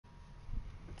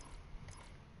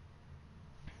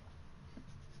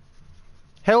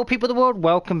Hello people of the world,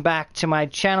 welcome back to my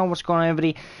channel. What's going on,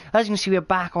 everybody? As you can see, we're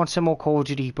back on some more Call of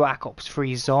Duty Black Ops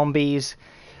 3 Zombies.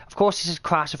 Of course, this is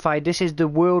classified. This is the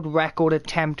world record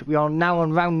attempt. We are now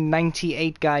on round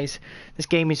 98, guys. This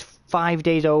game is 5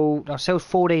 days old, no, so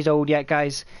 4 days old yet,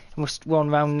 guys. And we're on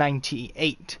round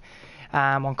 98.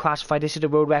 On classified, this is the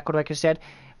world record, like I said.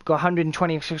 We've got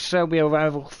 126, so we are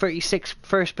around 36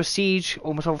 first besiege,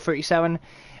 almost over 37.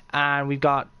 And we've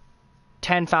got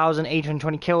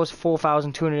 10,820 kills,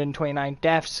 4,229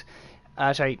 deaths,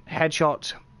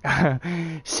 headshots,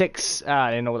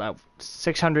 I didn't know that,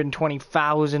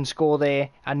 620,000 score there,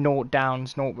 and 0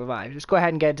 downs, 0 revives. Let's go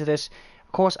ahead and get into this.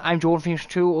 Of course, I'm Jordan Phoenix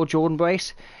 2 or Jordan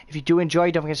Brace. If you do enjoy,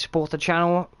 don't forget to support the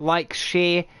channel, like,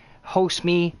 share, host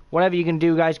me, whatever you can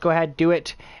do, guys, go ahead, do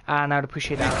it, and I'd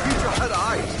appreciate that. The future had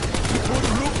eyes. It would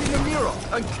look in the mirror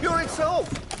and cure itself.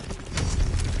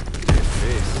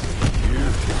 This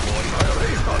beautiful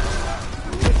annihilation.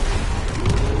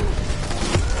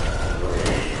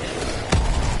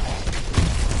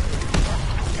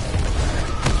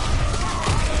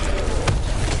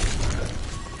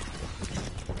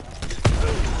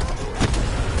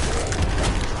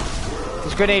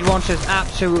 This grenade launcher's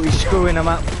absolutely screwing them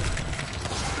up.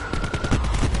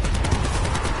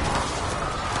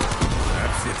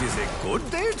 Perhaps it is a good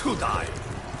day to die.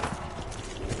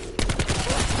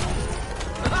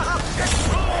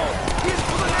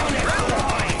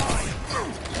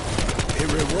 A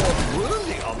reward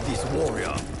worthy of this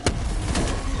warrior.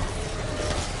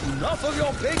 Enough of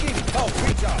your begging, foul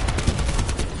creature!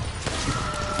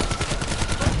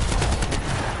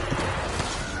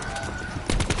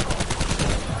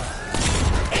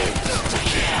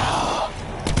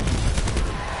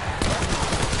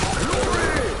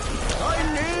 Glory! Thy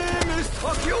name is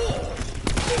Takyo!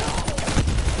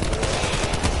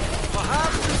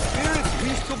 Perhaps the spirits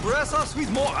wish to bless us with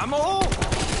more ammo?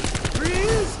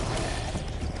 Please?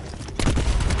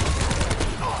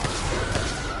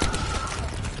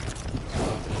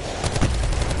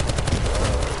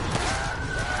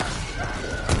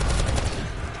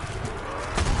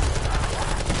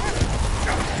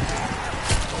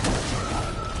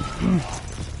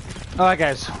 Alright,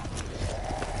 guys.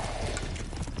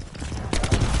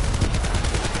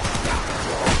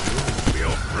 We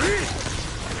are free!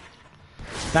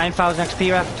 9,000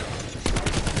 XP left.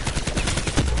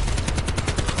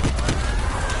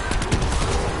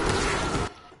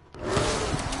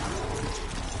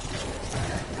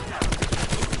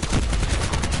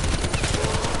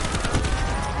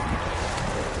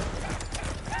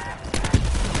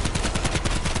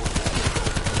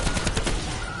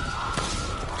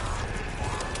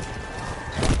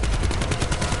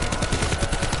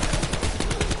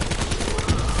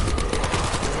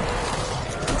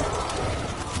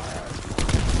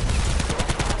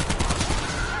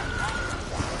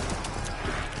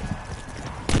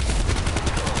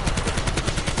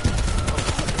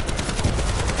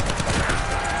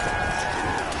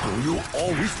 Do you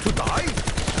all wish to die?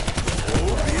 So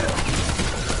be it.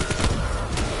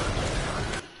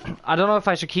 I don't know if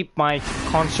I should keep my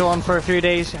console on for a few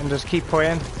days and just keep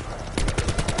playing.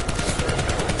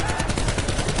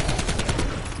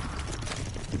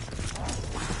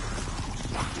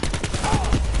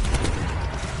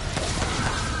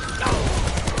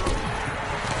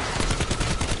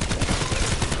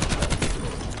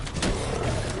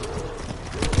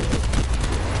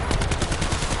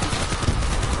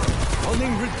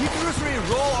 Running ridiculously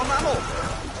low on ammo.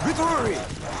 Victory!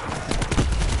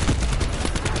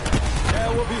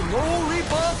 There will be no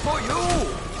rebirth for you!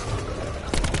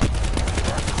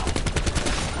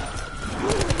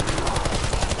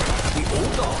 The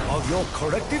odor of your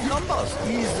collective numbers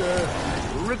is,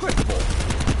 regrettable.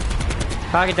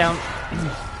 Target down.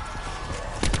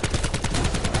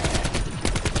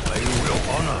 I will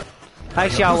honor.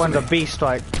 Actually, I want the beast,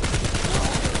 like.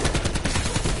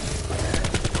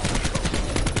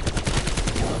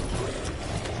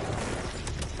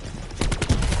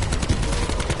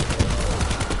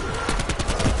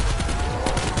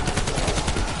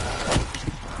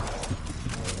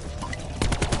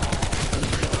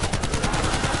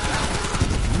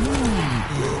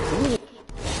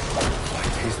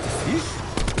 Taste the fish?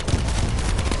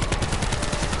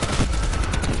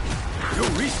 You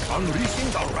risk unleashing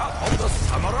the wrath of the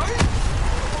samurai?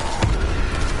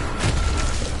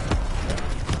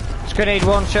 It's grenade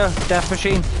launcher, death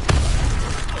machine.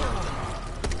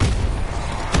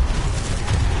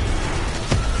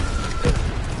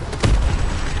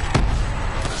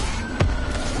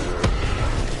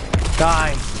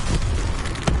 Die.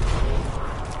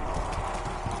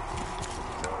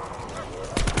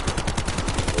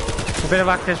 A bit of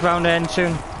actors round the end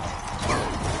soon.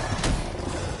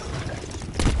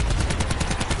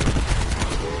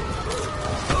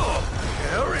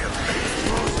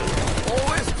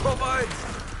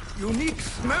 unique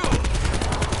smell.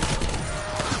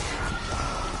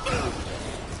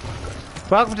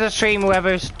 Welcome to the stream,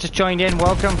 whoever's just joined in,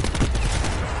 welcome.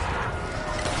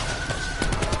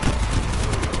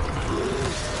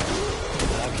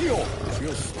 Akio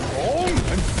feels strong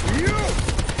and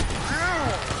fierce.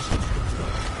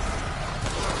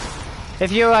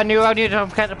 If you are new around here, don't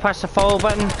forget to press the follow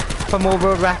button for more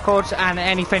World Records and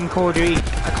anything Call of Duty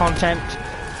content.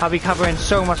 I'll be covering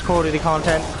so much Call of Duty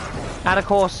content. And of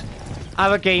course,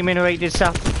 other gaming related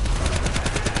stuff.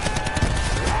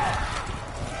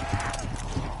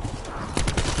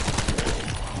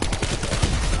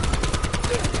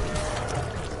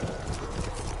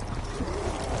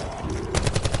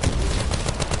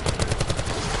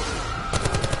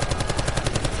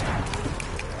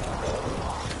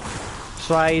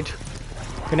 Slide.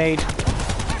 Grenade.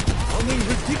 Running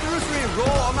ridiculously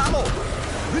raw on ammo.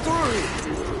 Literally.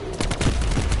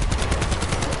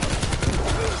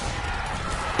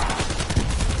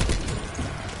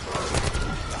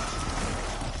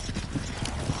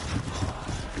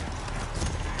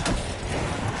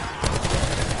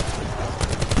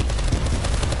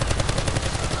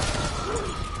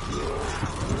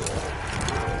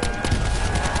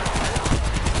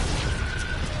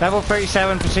 Level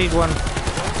 37, proceed 1.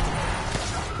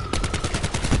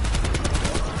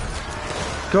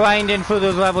 Grinding through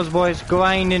those levels, boys.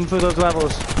 Grinding through those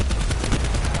levels.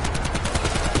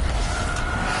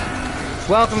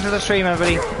 Welcome to the stream,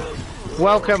 everybody.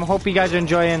 Welcome. Hope you guys are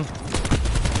enjoying.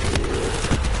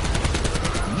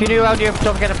 If you're new out here,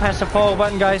 don't forget to press the follow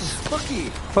button, guys,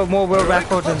 for more world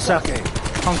records and stuff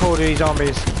on Call of Duty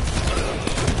Zombies.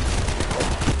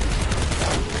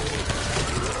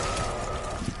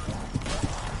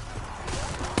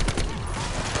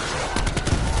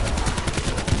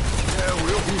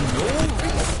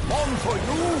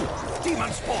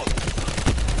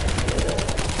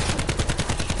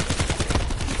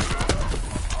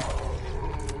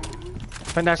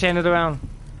 I think that's the end of the round.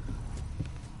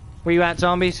 Where you at,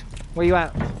 zombies? Where you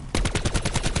at?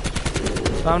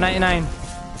 Round 99.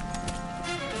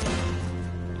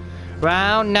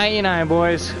 Round 99,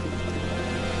 boys.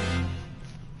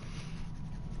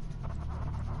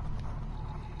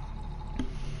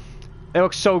 It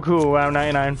looks so cool, round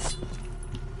 99.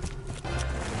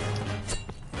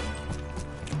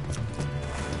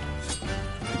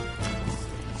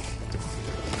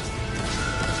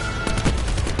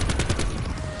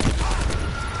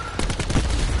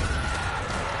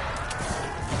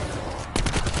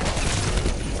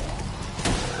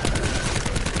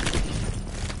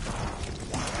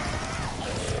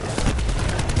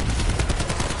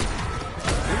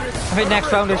 I think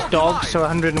next round is dogs, so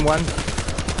 101.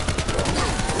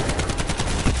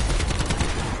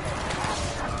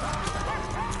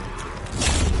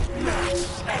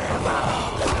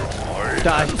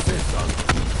 Die.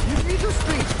 You need to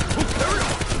speak. Carry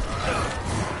on.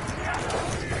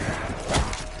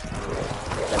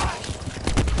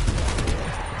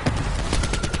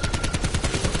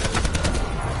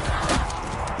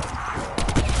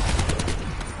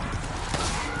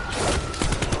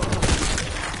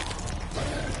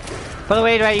 By the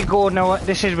way, there you go. No,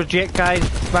 this is legit, guys.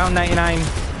 Round 99.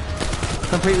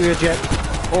 Completely legit.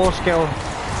 All skill.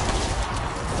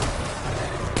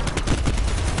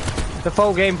 The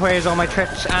full gameplay is on my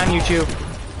Twitch and YouTube.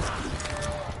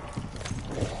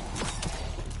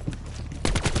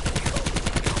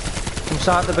 From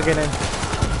start to beginning.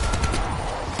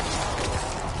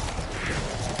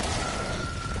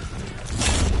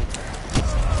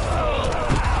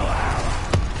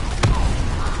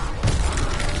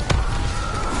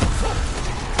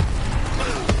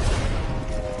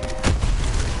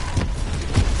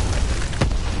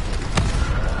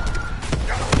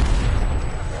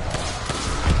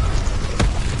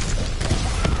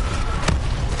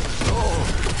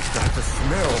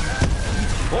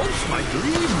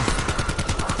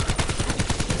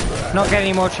 Not getting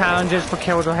any more challenges for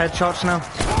kills or headshots now.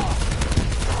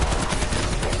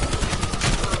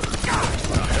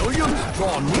 Hellions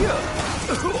draw near,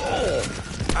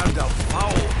 and the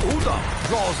foul odor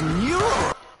draws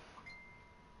nearer.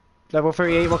 Level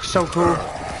 38 looks so cool.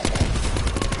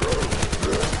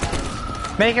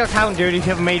 Make an account, dude, if you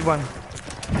haven't made one.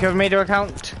 If you haven't made your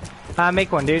account,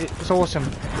 make one, dude. It's awesome.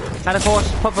 And of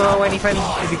course, put below anything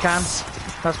if you can.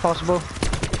 That's possible.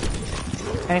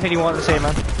 Anything you want to say,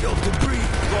 man. Your debris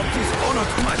brought dishonor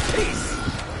to my face.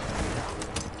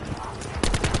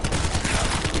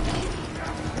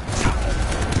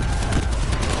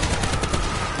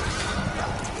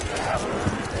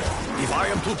 If I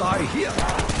am to die here,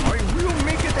 I will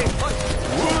make it a fight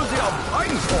worthy of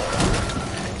dying for.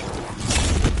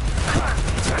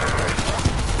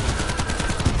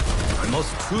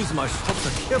 must choose my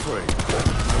shots carefully.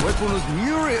 My weapon is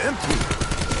nearly empty.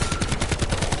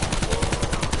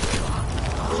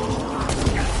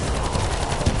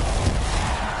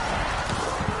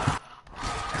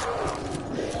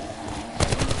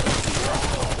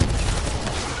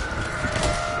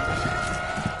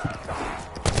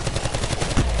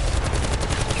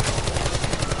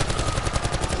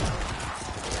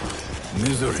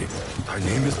 Misery, thy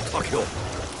name is Takeo.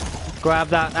 Grab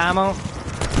that ammo.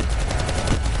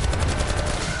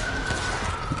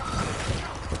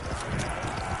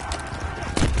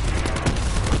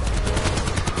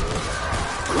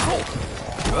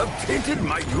 You have tainted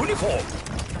my uniform.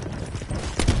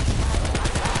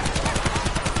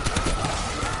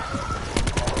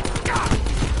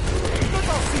 Let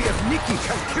us see if Nikki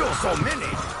can kill so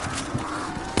many.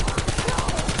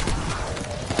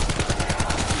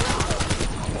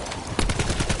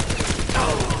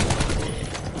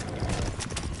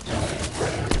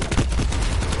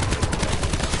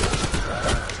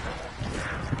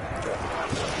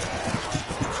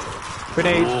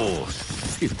 Grenade. Oh,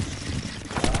 shit.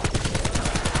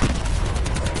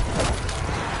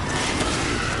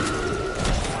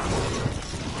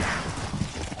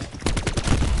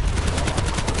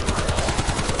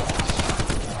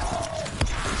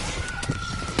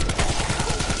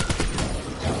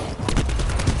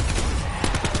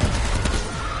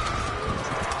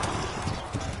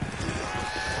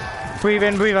 Breathe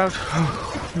in, breathe out.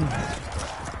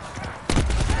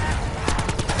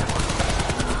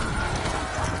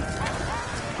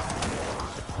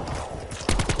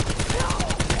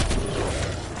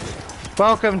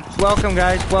 Welcome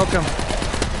guys, welcome.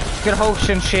 Good host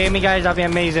and share me guys, that'd be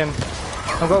amazing.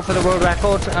 I'm going for the world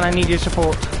record and I need your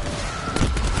support.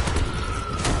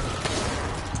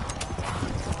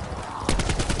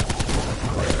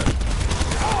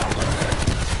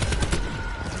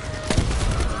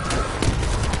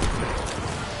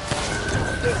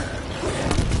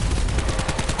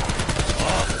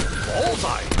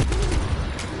 Bullseye!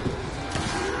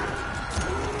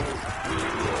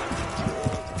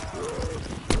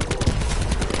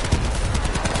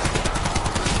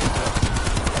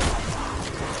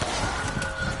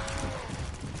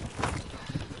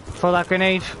 For that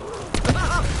grenade. It's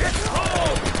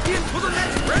all into the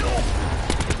next riddle!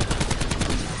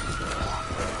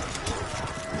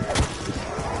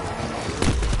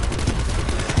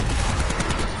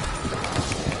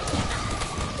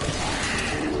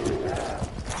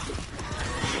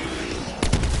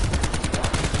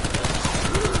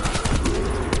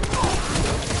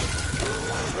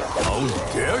 How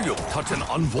dare you touch an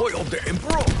envoy of the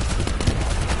Emperor?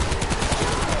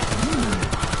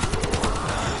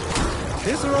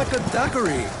 Tastes like a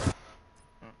daiquiri.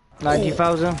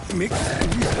 90,000. Mixed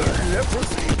with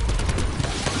leprosy.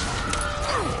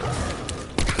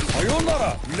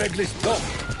 Sayonara, legless dog.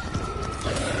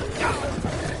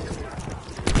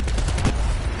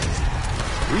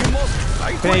 We must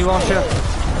fight. Grenade launcher.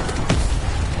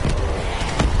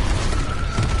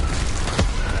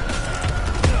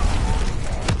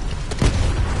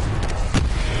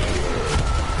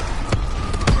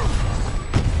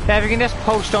 Yeah, if you can just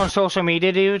post on social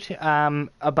media, dude,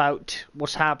 about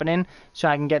what's happening, so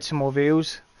I can get some more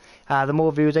views. The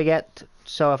more views I get,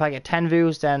 so if I get 10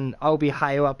 views, then I'll be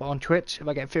higher up on Twitch. If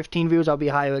I get 15 views, I'll be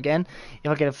higher again. If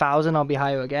I get 1,000, I'll be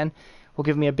higher again. Will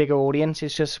give me a bigger audience.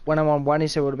 It's just when I'm on one,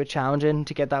 it's a little bit challenging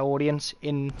to get that audience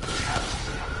in.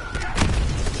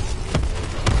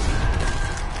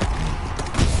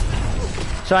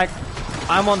 So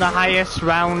I'm on the highest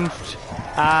round,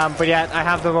 but yet I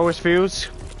have the lowest views.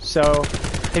 So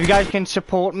if you guys can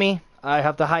support me, I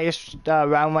have the highest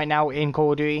round right now in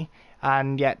Call of Duty,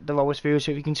 and yet the lowest views.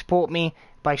 So if you can support me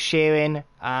by sharing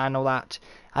and all that,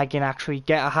 I can actually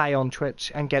get a high on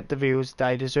Twitch and get the views that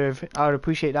I deserve. I would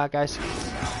appreciate that, guys.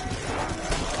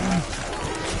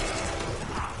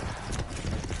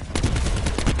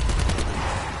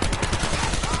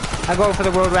 I go for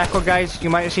the world record, guys. You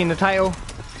might have seen the title.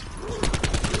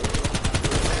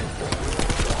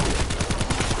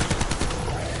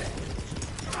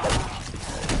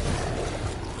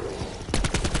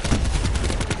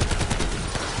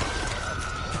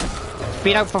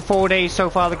 Been out for 4 days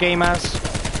so far, the game has.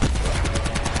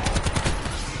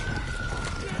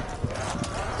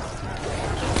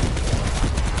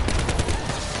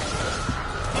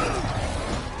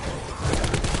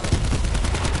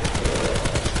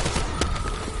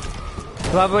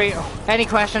 Lovely. Any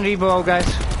questions below, guys?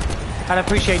 I'd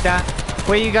appreciate that.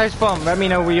 Where are you guys from? Let me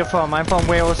know where you're from. I'm from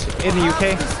Wales in the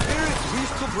UK. The spirits wish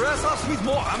to bless us with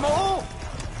more ammo.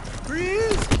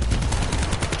 Please.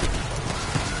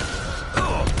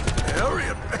 Oh,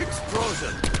 Aryan extras.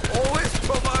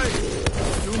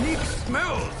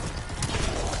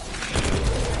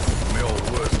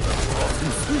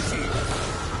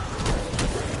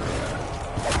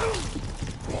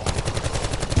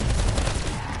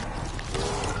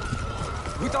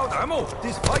 Without ammo,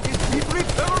 this fight is deeply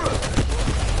perilous.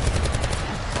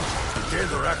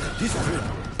 Together after discipline.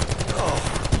 Oh,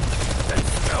 that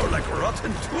smell like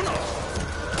rotten tuna.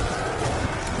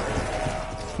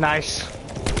 Nice.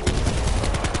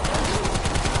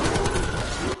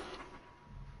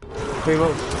 We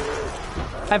will.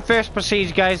 At first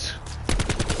proceed, guys.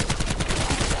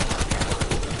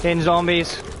 In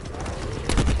zombies. The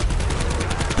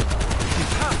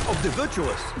path of the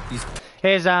virtuous is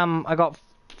Here's I got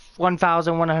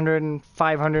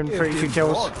 1,532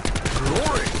 kills.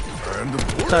 glory and the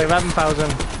Sorry,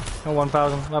 11,000. No,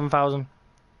 1,000. 11,000.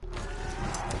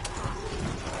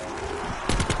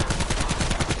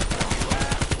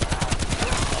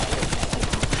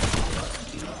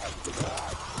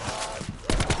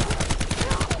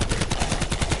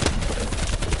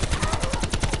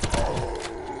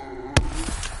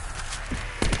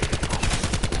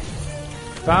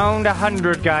 Round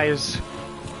 100, guys.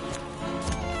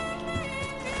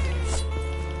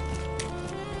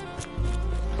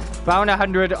 Round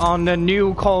 100 on the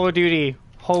new Call of Duty.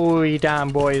 Holy damn,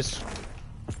 boys.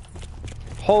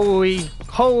 Holy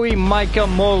Micah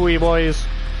Moly, boys.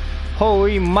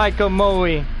 Holy Micah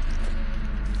Moly.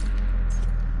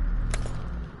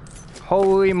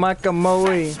 Holy Micah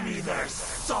Moly.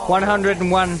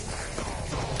 101.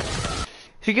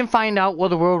 So you can find out what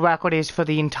the world record is for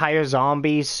the entire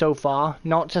zombies so far,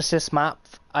 not just this map.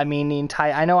 I mean the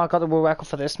entire, I know I got the world record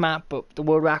for this map, but the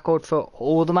world record for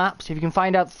all the maps. If you can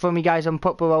find out for me, guys, and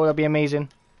put below, that'd be amazing.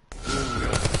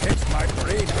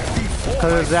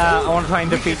 Because I want to try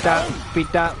and beat that.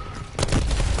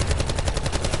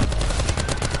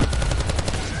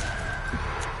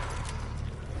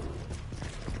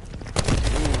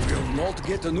 You will not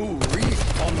get a new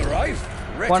wreath on the rifle.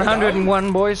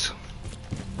 101, boys.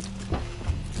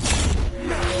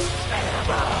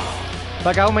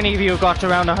 Like, how many of you got to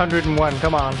round 101?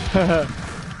 Come on.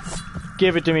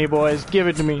 Give it to me, boys. Give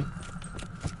it to me.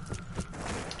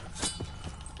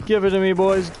 Give it to me,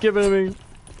 boys. Give it to me.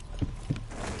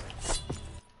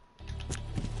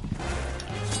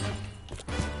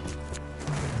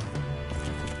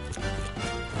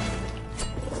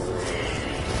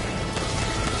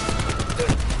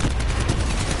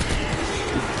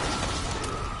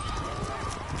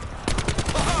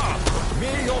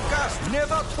 May your gas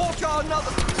never torture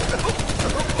another.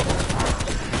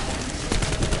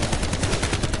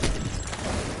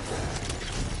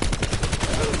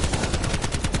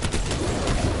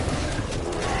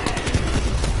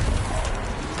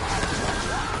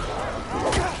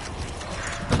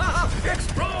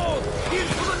 Explode!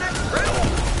 Into the next realm!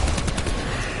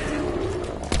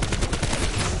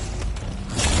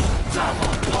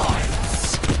 Double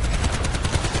points!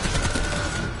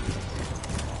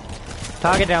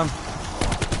 Target down.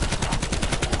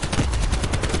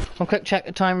 One quick check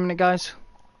the time minute, guys.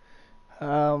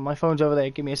 My phone's over there.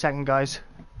 Give me a second, guys.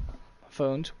 My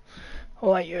phone's.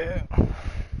 Alright, yeah.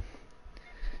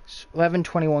 It's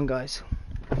 11:21, guys.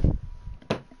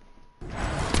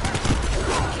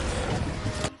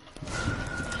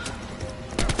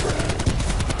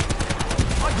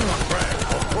 I do not brag,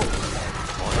 of course,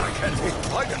 but I can take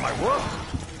pride in my work.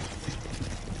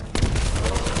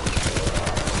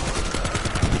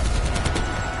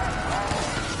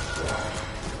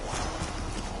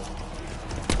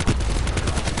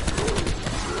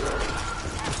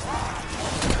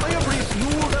 I have reached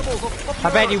new levels of I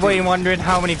bet you were wondering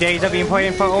how many days I've been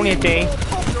playing for. Only a day.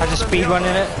 I just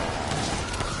speedrunning it.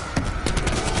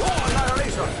 Your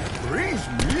annihilation brings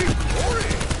me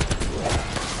glory.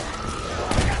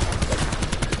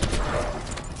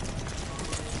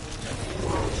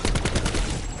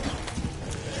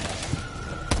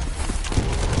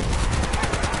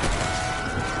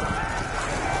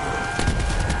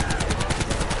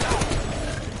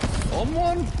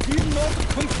 Someone did not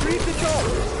complete the job.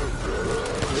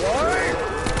 Why?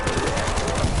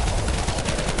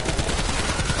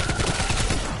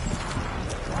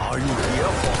 Are you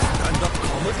here for stand-up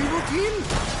comedy routine?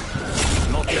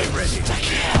 Not yet ready.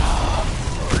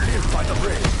 Live by the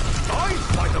brain. Die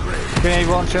by the brain. Grenade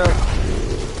launcher.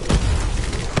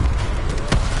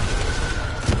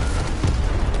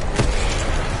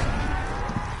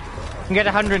 Can get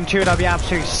 102, that'd be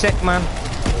absolutely sick, man.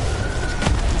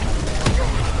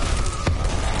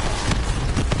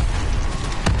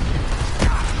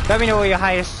 Let me know what your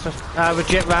highest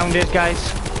legit round is,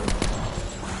 guys.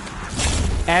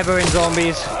 Ever in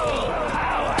zombies.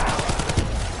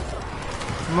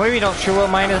 I'm really not sure what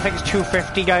mine is. I think it's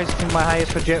 250, guys. I think my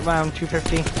highest legit round,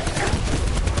 250.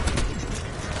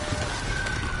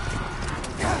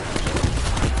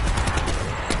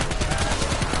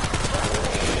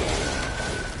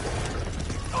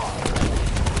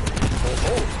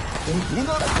 Do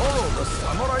not follow the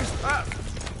samurai's path.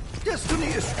 Destiny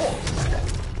is short.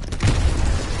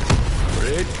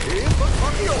 Great day for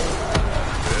Takio.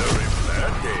 Very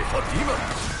bad day for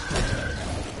demons.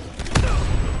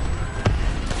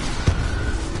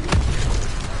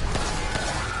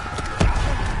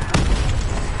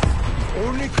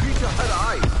 Only creature had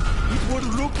eyes. It would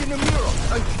look in the mirror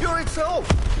and cure itself.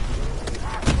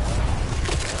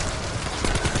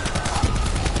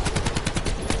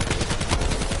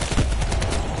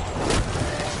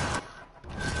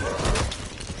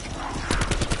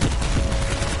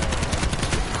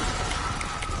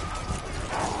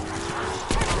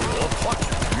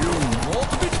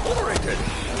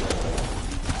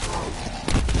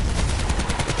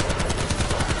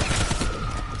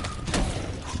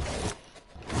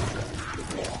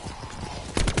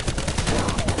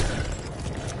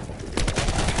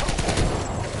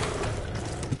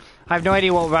 I have no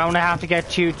idea what round I have to get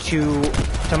to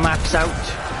max out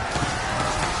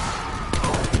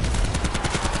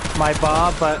my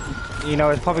bar, but you know,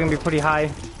 it's probably gonna be pretty high.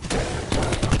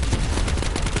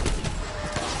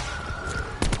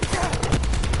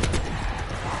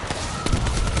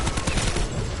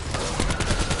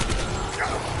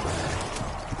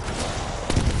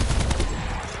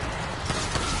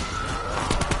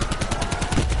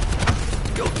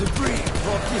 Your debris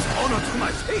brought dishonor to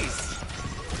my face.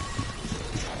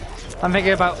 I'm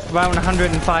thinking about round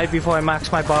 105 before I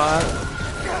max my bar.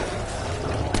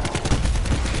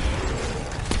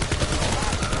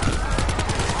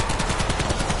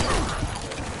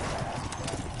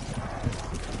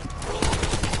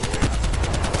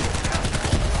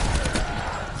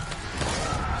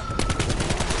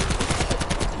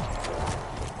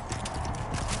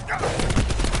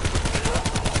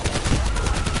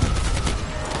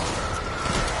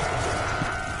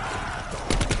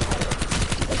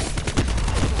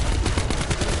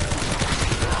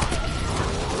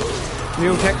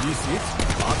 New tech. Is it?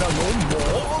 Are there no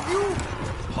more of you?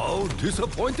 How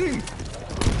disappointing!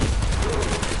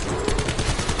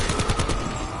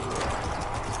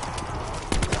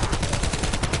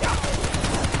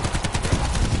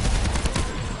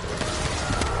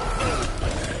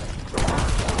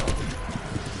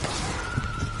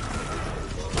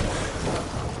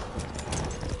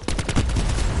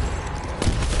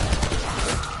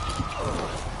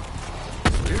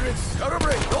 Spirits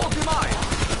celebrate your demise!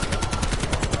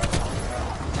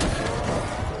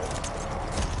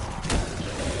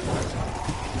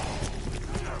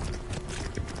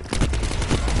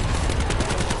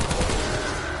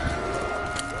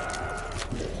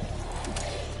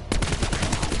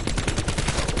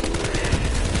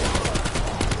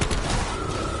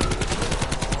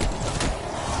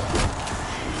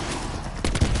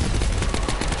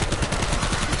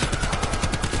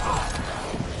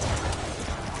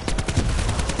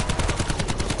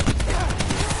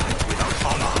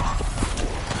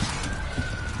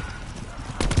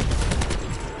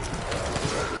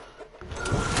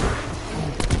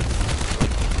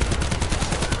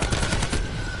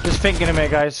 Just thinking a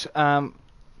minute, guys.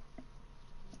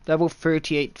 Level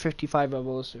 38, 55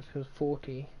 levels. It was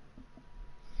 40.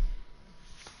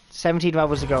 17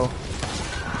 levels to go.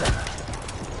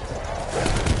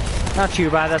 Not too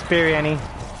bad. That's biryani.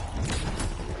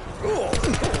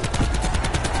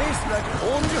 Tastes like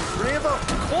orange flavor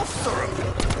cough syrup.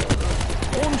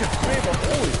 Orange flavor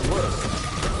always worse.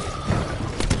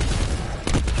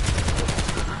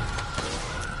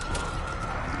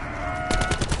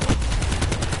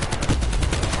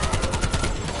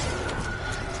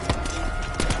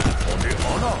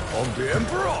 Of the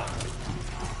Emperor!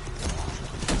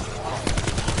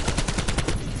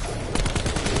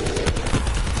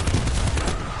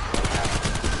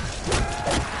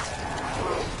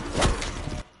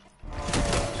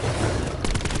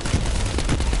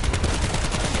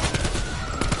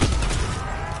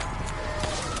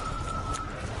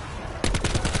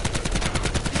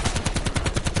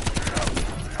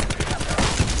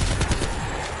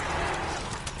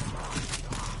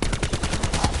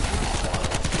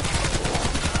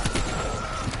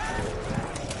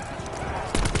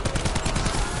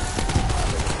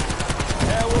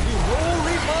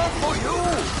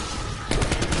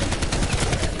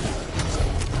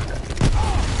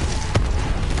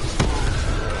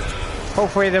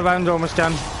 Hopefully the round's almost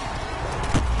done.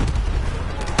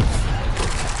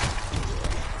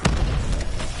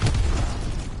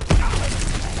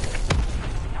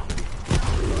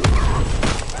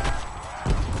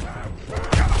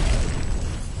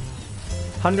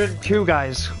 $102,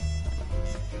 guys.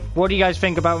 What do you guys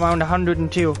think about round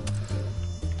 102?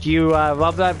 Do you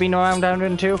love that being around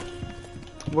 102?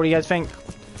 What do you guys think?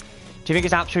 Do you think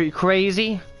it's absolutely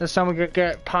crazy that someone could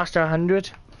get past 100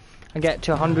 and get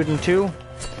to 102?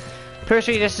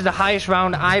 Personally, this is the highest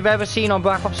round I've ever seen on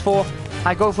Black Ops 4.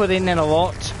 I go for the in a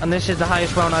lot, and this is the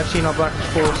highest round I've seen on Black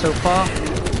Ops 4 so far.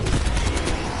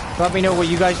 Let me know what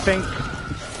you guys think.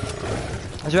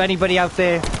 Is there anybody out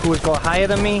there who has got higher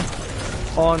than me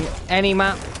on any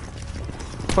map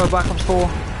for Black Ops 4?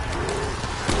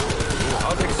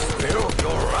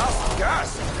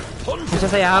 Because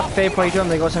if they have, fair play to them,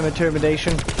 they got some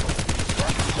determination.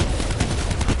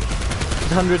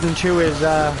 102 is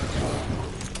a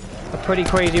pretty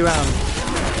crazy round.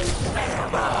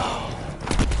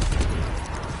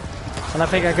 And I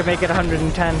think I could make it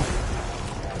 110.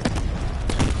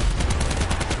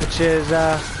 Which is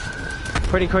a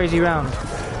pretty crazy round.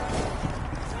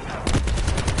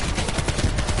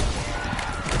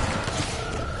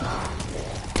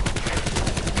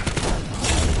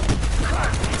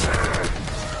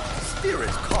 Spirit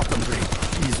carpentry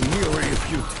is merely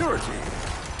futility.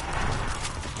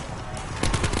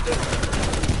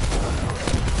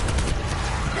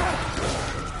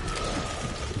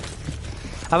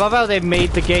 I love how they've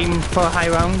made the game for high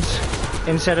rounds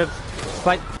instead of,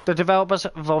 like, the developers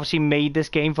have obviously made this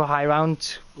game for high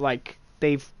rounds. Like,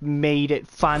 they've made it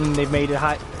fun, they've made it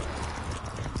high.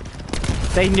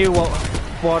 They knew what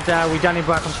we done in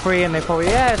Black Ops 3, and they probably,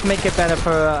 yeah, let's make it better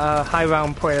for high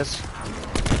round players.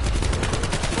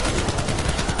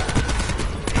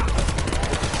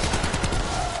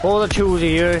 All the tools are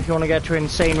here if you want to get to an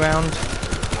insane round.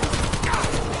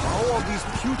 How are these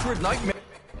putrid nightmares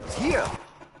here?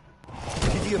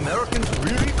 Did the Americans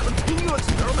really continue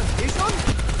experimentation?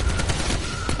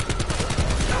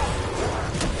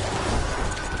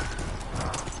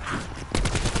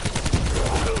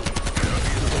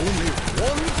 Only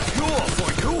one cure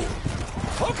for you,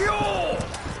 Tokyo!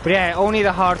 But yeah, only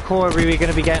the hardcore are really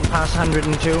going to be getting past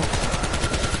 102.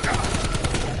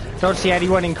 Don't see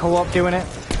anyone in co-op doing it.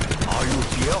 Are you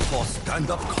here for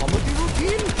stand-up comedy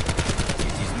routine?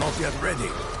 It is not yet ready.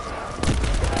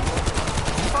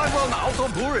 If I run out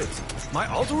of bullets, my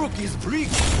outlook is bleak.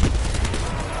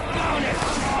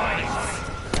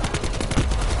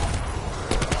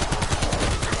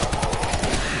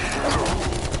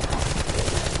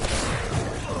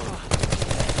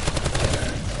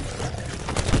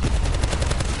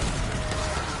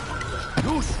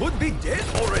 You should be dead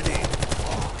already.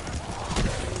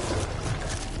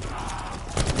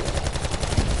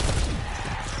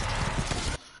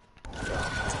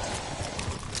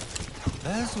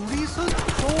 As Lisa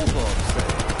Goldberg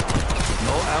said,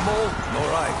 no ammo, no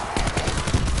right.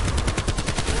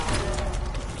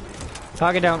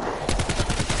 Target down.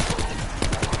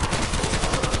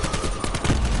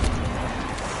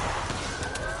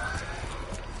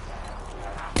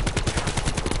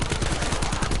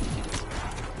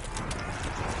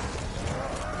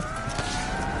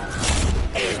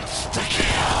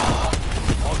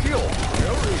 Akio,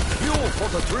 very fuel for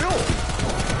the drill.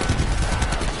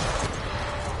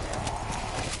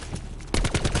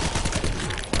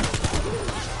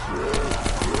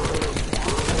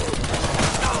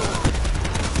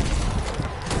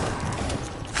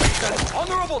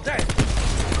 Honorable death!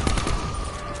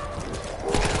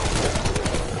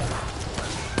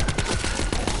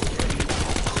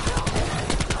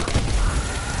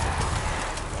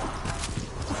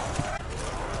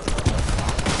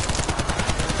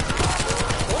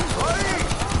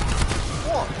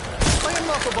 What? I am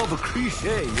not above a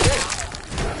cliche yet.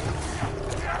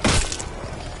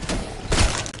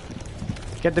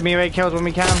 Get the melee kills when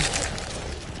we can.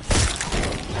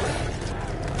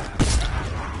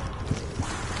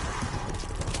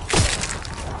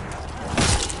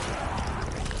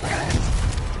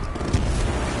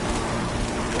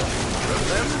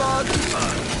 Remember this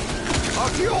man.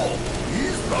 Akio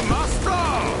is the master!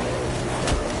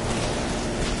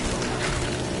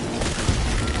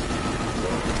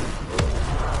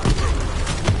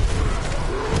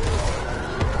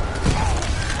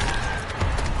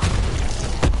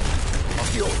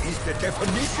 Akio is the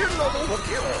definition of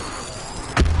overkill.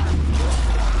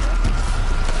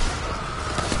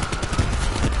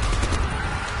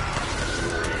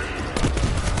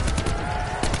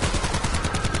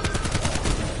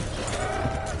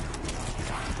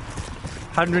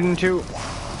 102.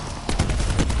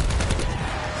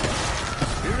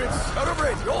 Spirits,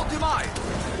 celebrate your demise!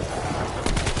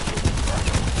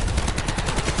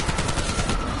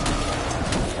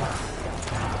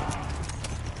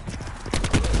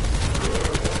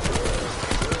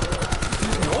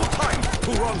 No time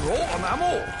to run low on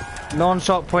ammo!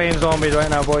 Non-stop playing zombies right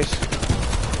now, boys.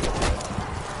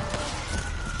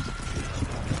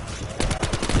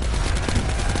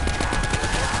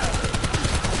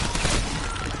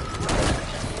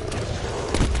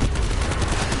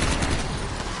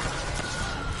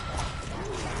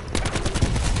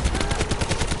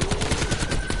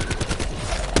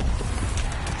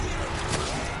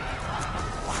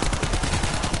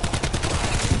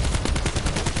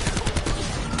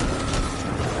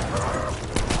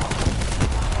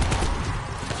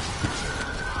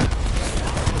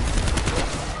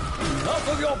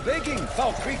 your begging,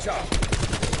 foul creature!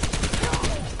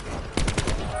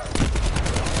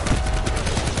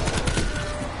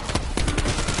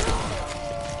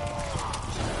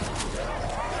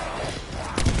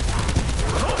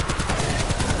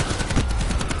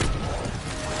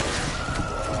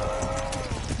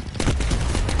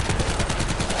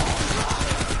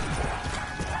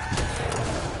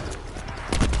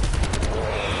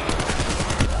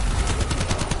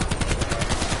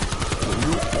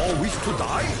 To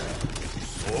die?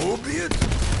 So be it.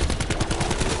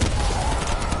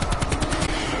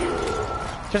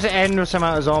 Just an endless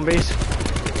amount of zombies.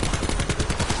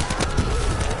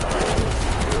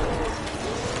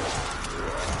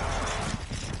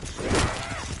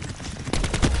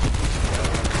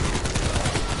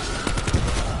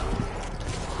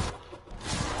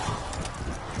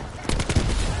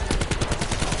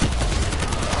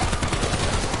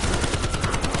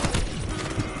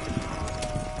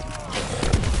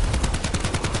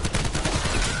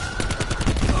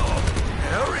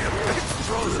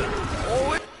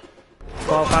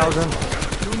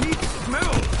 Unique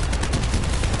smell.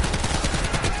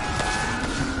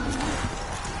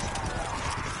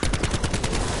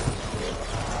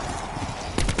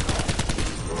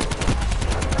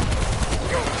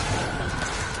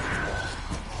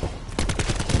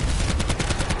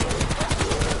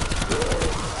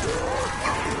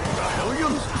 The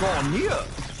hellions draw near,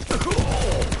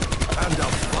 and the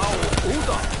foul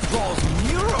odor draws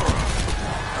nearer.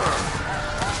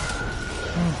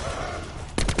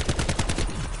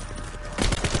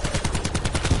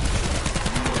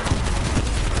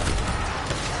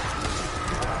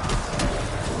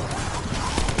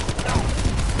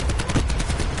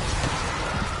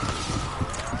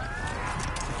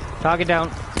 Target down.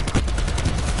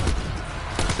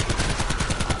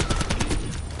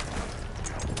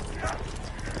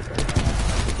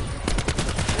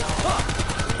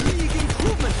 Big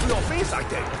improvement to your face, I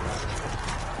think.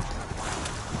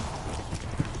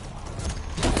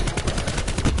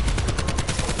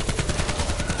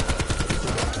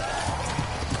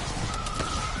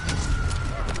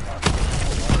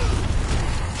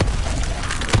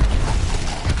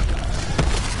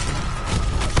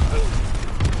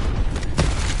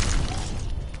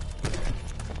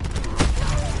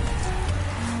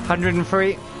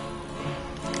 $103.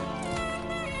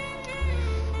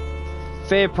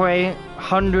 Fair play.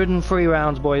 103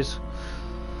 rounds, boys.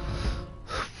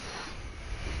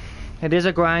 It is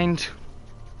a grind,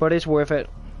 but it's worth it.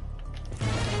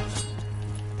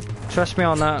 Trust me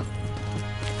on that.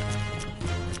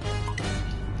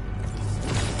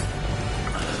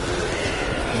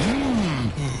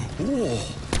 Oh,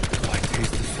 I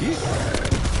taste the fish.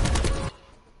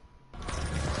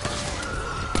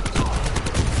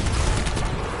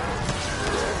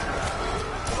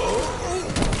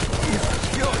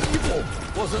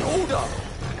 Was an odor.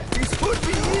 This could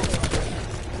be it.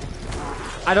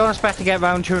 I don't expect to get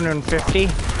round 250.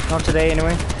 Not today,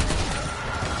 anyway.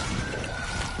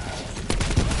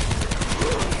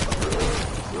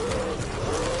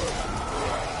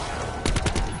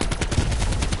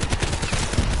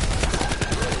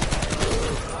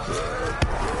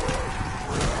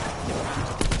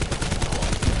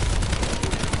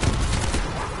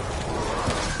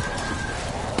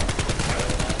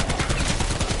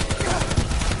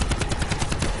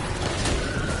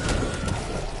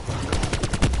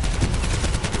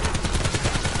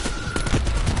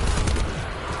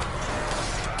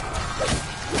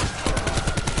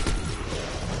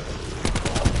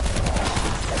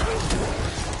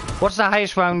 What's the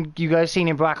highest round you guys seen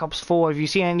in Black Ops 4? Have you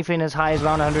seen anything as high as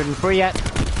round 103 yet?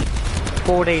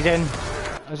 4 days in.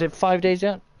 Is it 5 days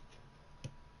yet?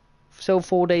 Still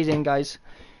 4 days in, guys.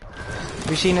 Have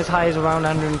you seen as high as around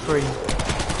 103?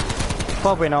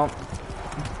 Probably not.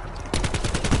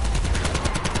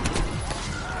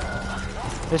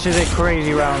 This is a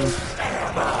crazy round.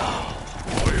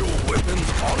 Oil weapons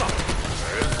honor.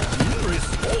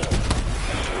 Restored.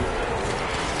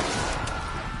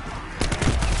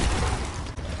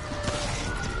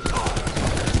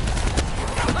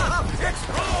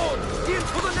 Explode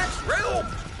into the next realm.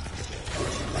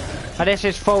 And this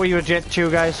is fully legit too,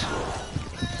 guys.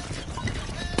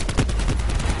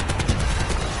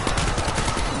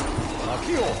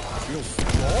 Akio feels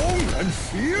strong and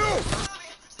fierce.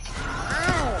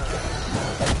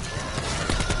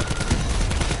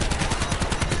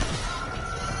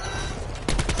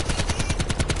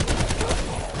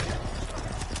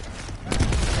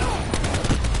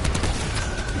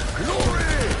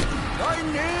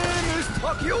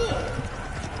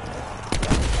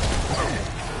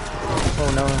 Oh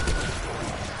no.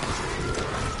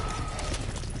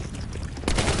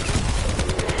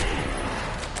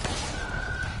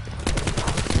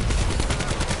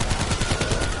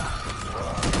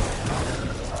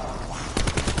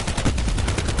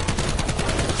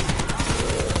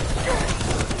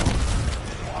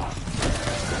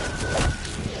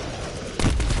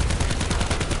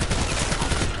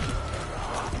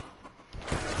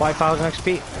 5,000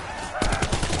 XP.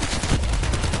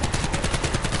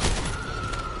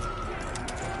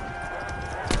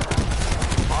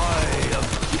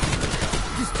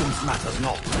 Distance matters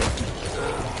not.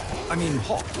 I mean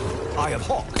Hawk. I am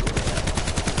Hawk.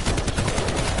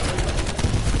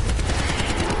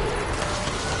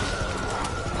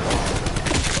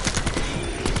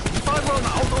 If I run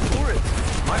out of bullets,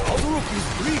 my outlook is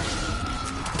bleak.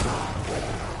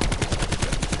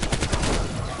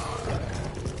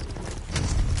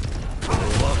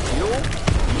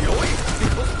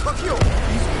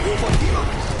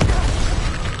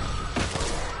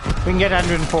 We can get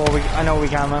 104. I know we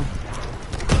can, man.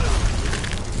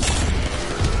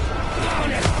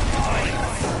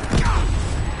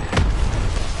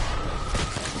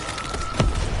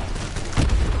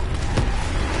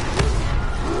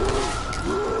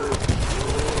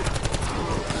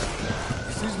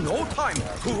 This is no time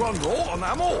to run low on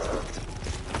ammo.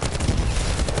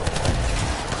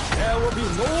 There will be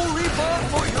no rebirth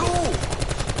for you.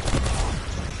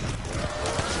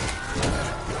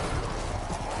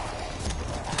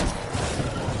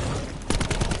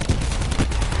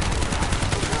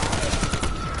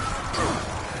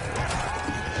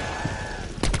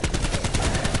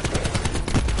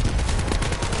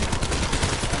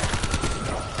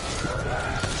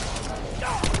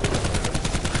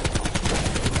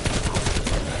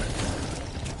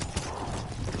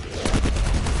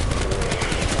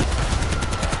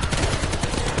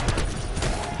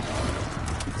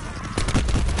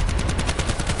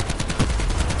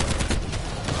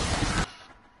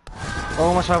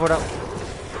 Almost leveled up.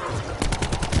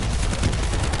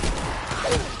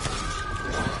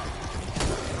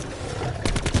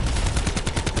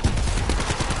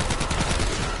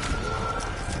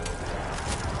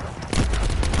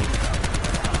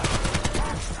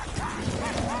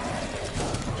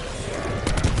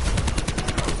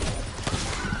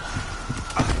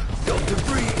 Your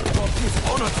debris brought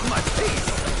dishonor to my face.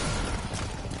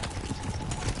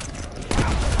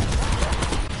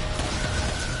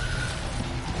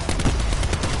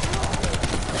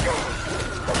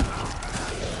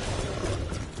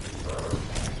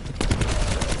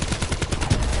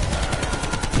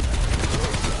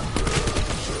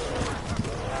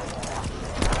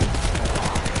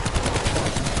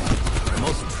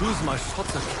 Choose my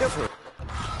shots carefully.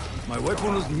 My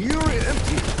weapon is nearly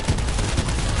empty.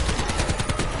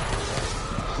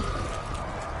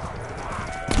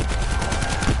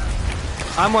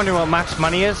 I'm wondering what max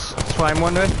money is. That's what I'm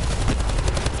wondering.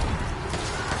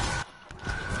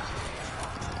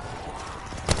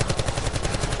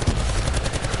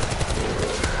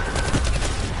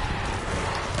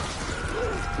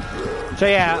 So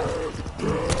yeah.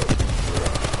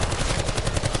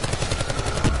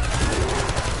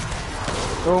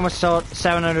 We're almost at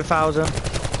 700,000. Oh,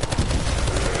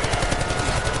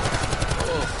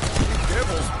 the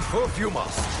devil's perfume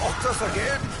has stalked us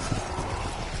again.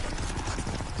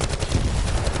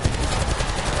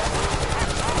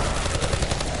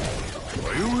 I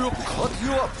will cut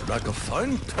you up like a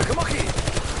fine takamaki.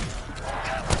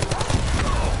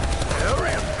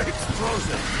 Area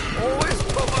explosion always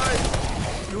provides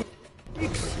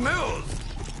unique smells.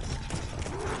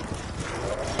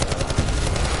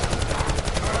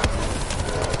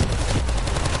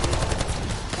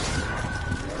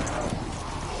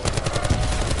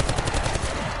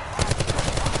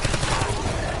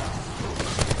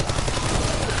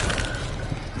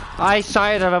 I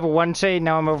started at level 1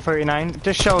 now I'm level 39. It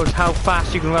just shows how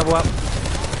fast you can level up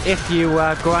if you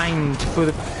grind through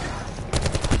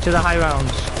to the high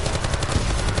rounds.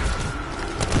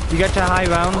 You get to high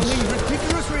rounds,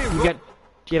 you get,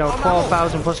 you know,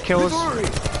 12,000 plus kills.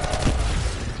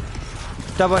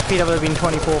 Double XP that would have been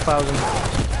 24,000.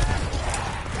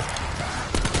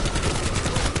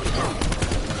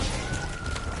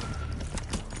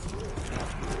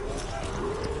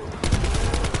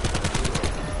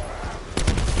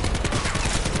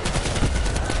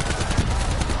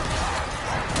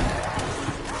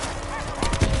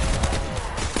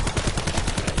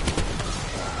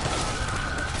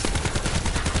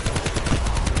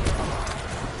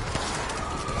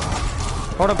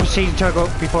 I want to proceed to go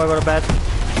before I go to bed,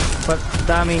 but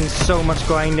that means so much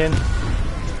grinding.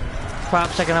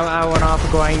 Perhaps like an hour and a half of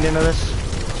grinding of this.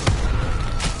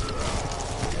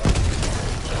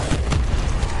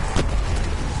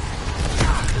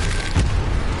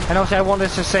 And also I want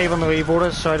this to save on the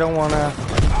revolters, so I don't want to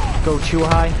go too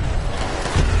high.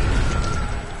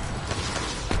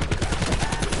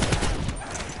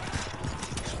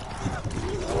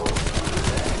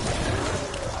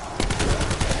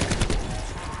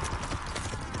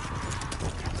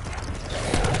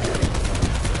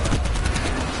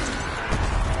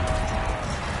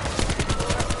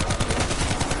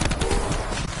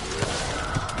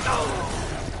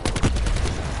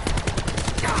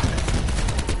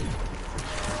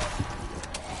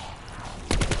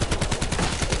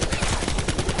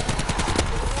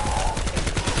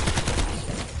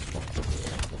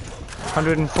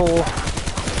 104.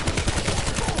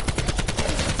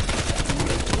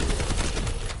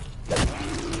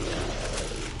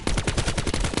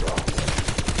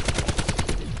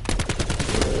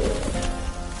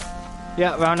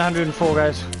 Yeah, around 104,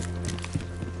 guys.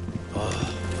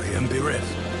 I am bereft.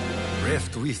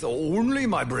 Bereft with only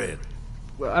my bread.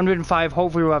 105,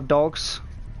 hopefully we'll have dogs.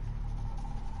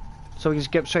 So we can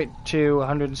skip straight to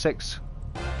 106.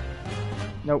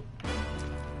 Nope.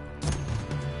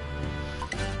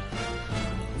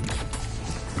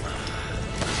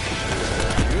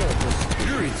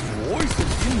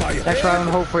 Next round,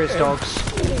 hopefully it's dogs.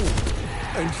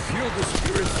 And feel the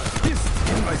spirit's fist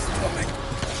in my stomach.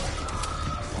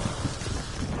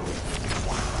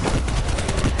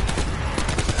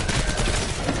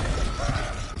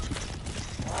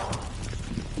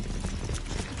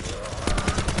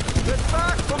 Get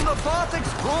back from the fart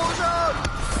explosion!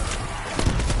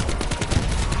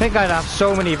 I think I'd have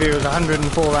so many viewers,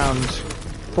 104 rounds,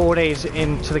 4 days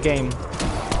into the game.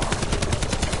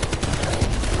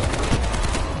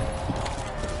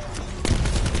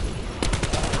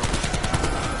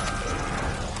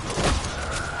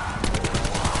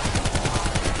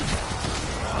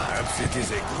 It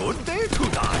is a good day to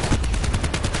die.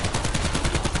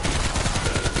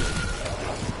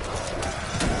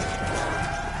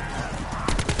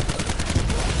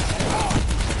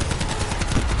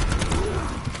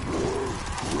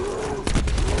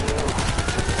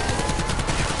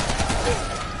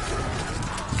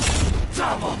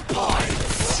 Double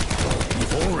points.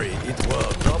 If only it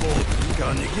were double Ika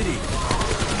Nigiri.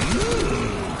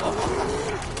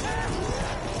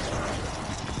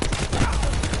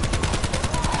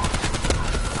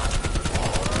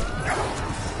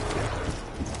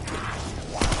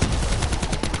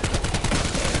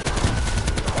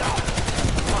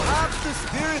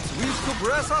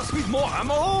 Bless us with more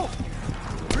ammo?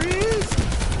 Please?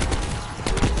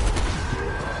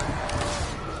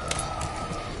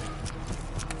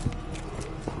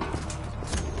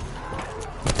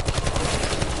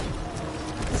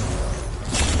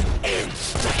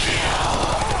 Insta-kill!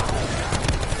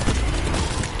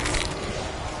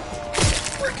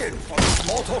 Frickin' fucking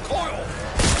mortal coil!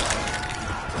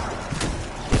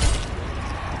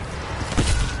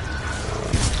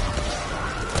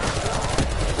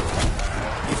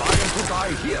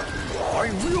 Here, I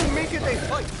will make it a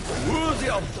fight worthy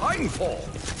of dying for.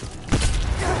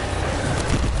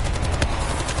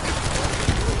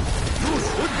 You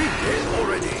should be dead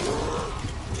already.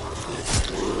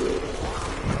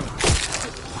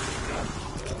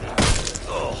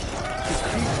 Oh, this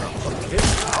creature of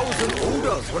 10,000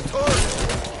 odors returns.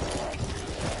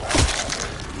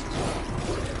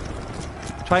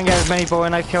 Try and get as many bow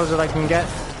and knife kills as I can get.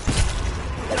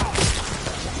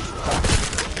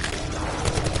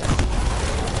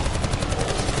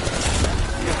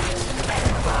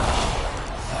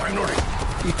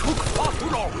 It took far too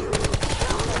long.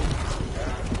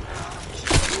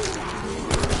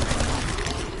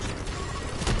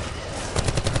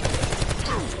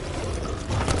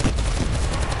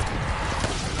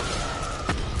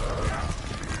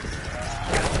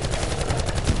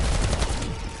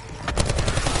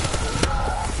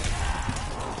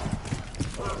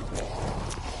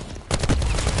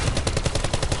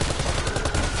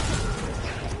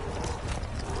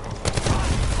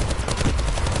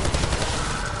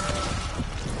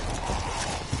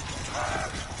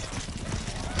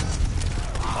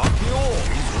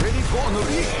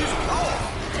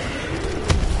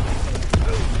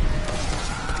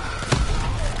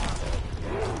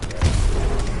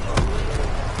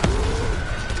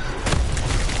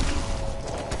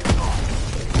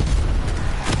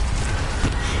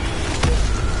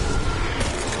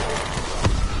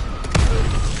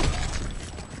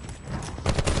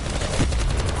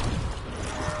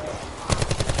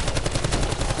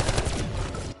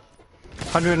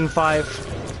 $105.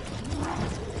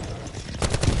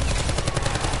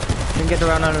 Can get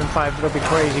around 105, it'll be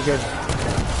crazy good.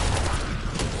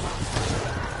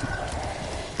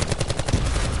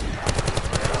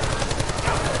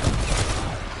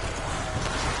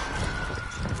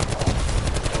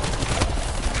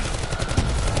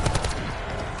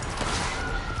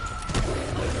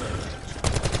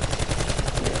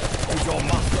 Did your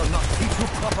master not teach you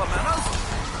proper manners?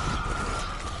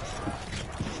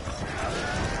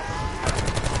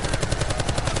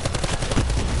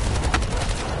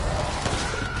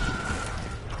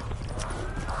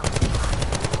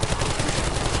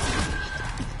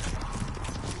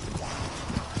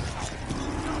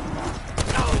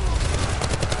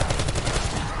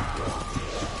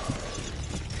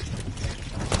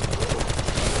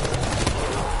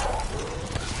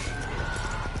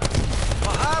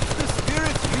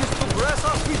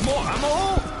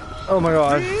 Oh my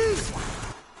god. Please?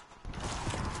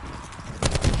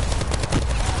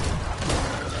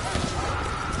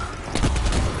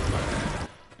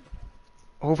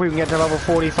 Hopefully we can get to level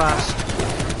 40 fast.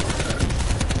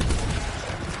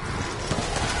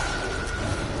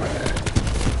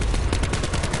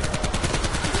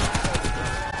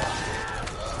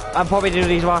 I'll probably do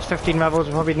these last 15 levels,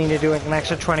 we'll probably need to do like an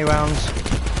extra 20 rounds.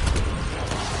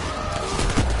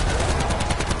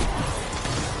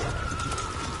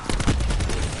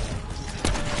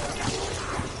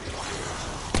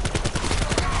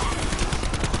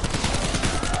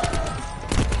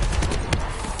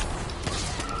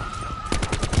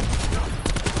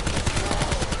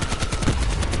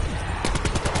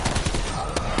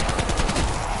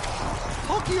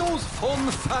 Tokyo's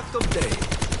fun fact of day.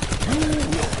 You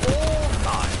will all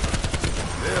die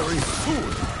very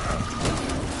soon.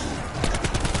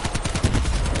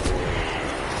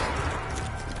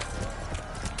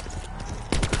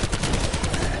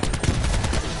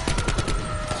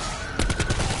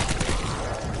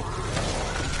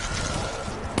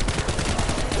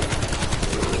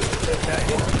 Their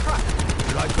heads crack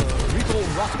like a little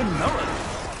rotten melon.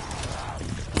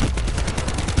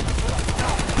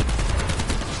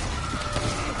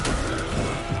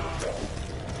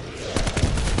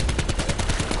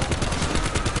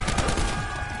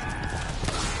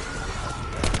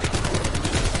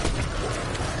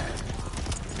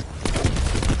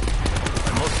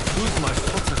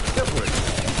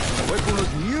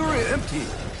 Empty.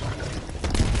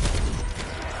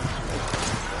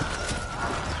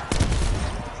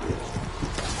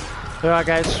 Alright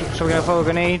guys, so we're gonna throw a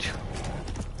grenade.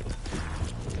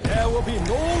 There will be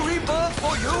no rebirth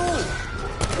for you!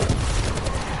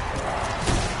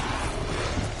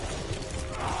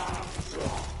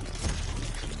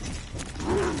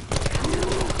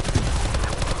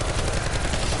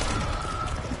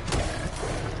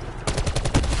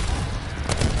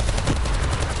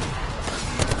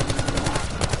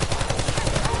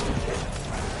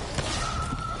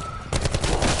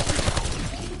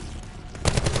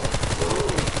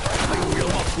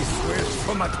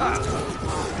 From my path.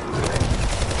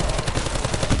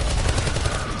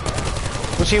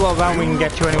 We'll see what round we can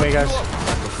get to anyway, guys.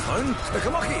 Fun,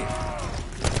 Takamaki.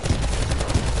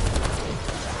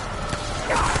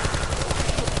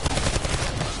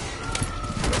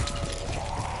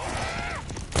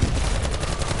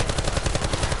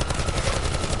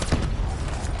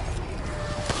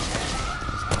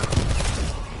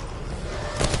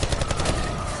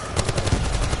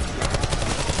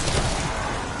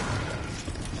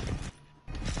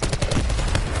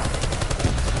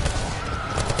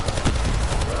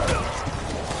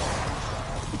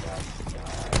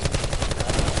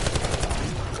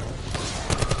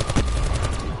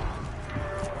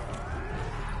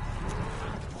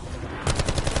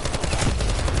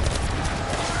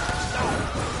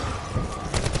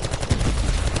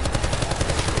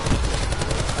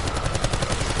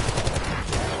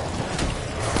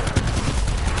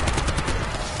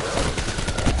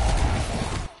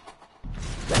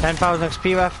 $10,000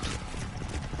 XP left.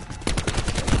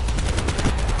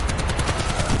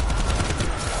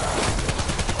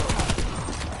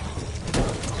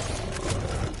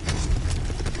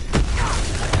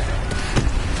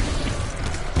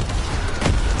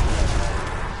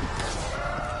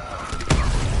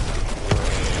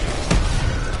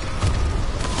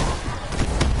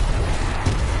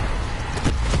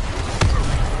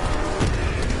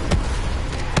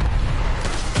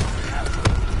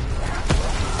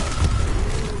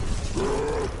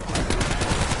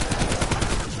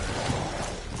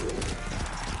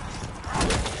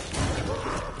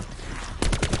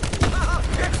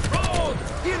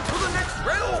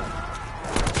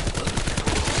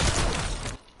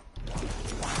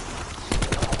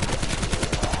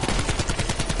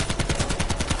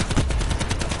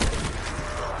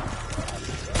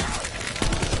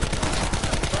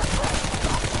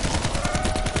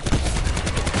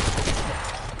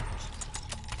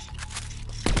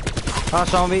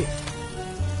 Last zombie.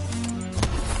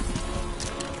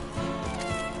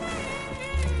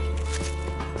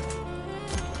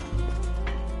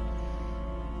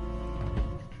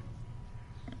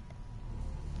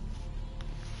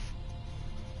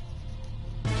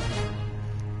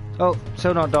 Oh,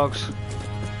 still not dogs.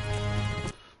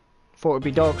 Thought it'd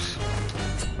be dogs.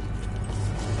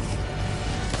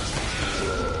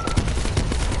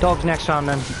 Dogs next round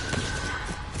then.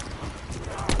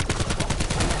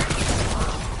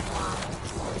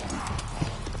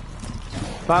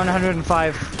 About 105.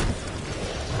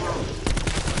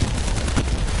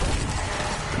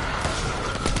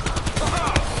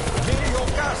 May your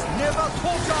gas never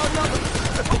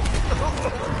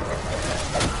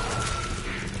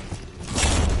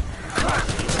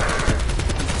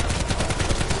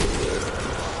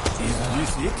Is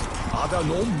this it? Are there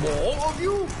no more of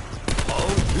you? How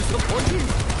disappointing!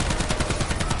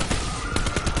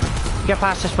 Get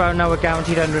past this round now, we're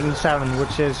guaranteed 107,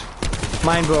 which is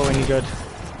mind-blowingly good.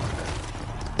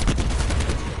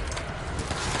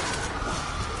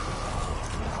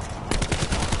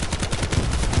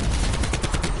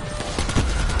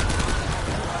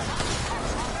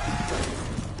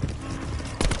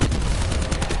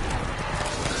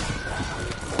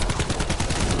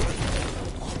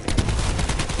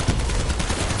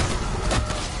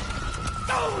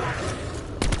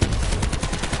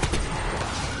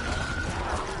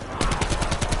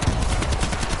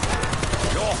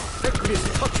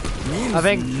 I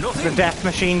think the Death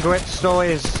Machine glitch though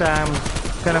is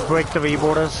gonna break the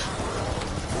reborders.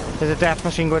 There's a Death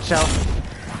Machine glitch out.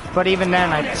 But even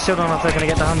then, I still don't know if they're gonna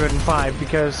get to 105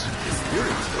 because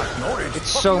it's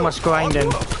so much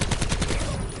grinding.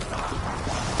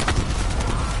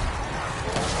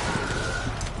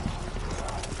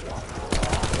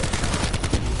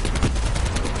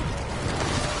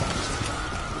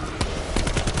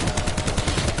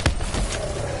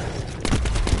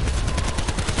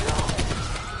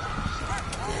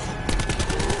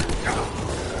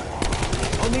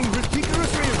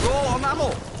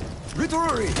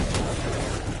 Literary!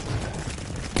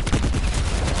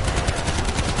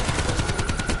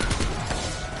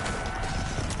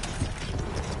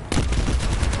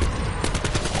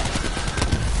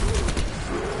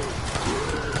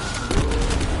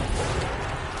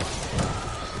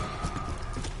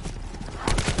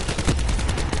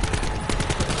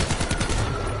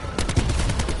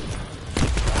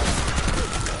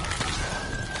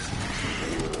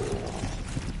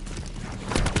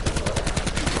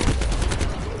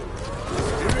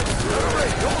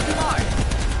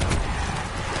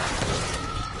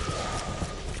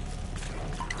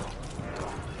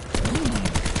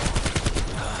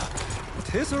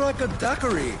 Tastes like a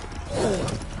daiquiri.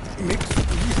 Oh, mixed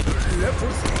with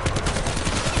leprosy.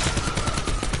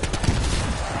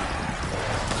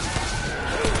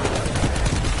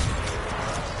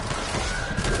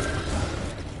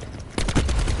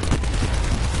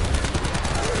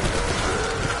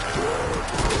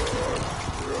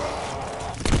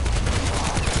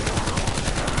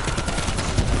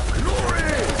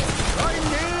 Glory! Thy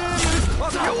name is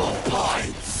Double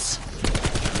Points!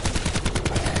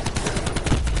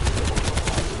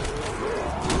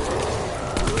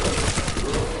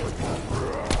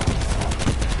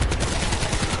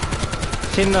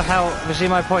 Seen the hell, you see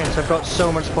my points? I've got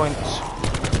so much points.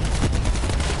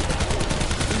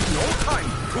 No time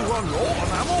to run low on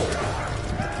ammo.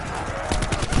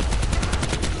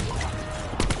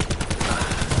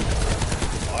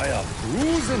 I have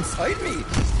bruise inside me.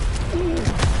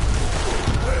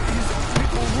 There is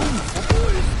little room for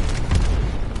boys.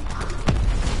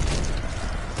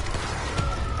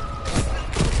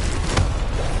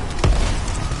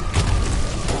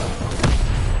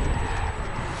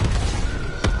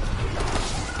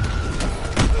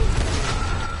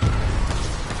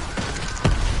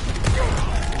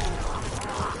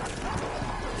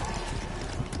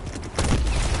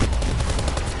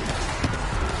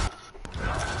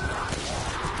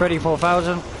 Pretty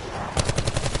 4,000.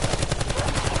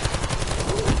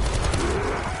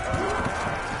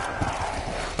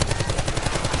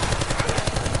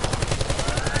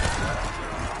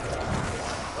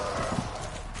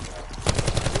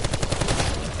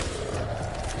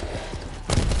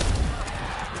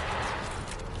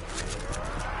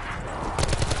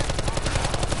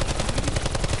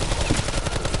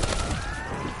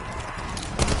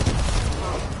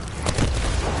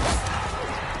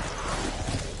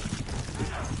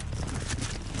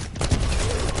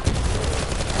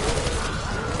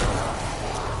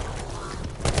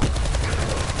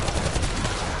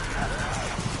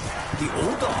 The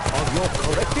order of your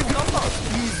corrected numbers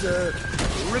is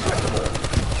regrettable.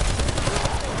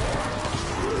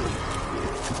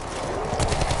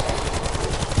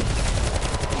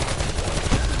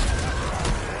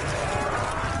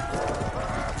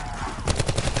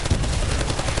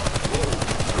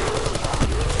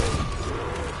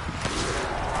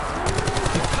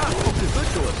 The path of the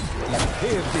virtuous is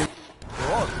paved in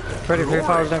broad.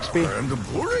 33,000 XP. And the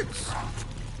bullets.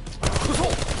 So,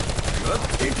 you have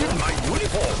painted my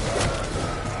uniform.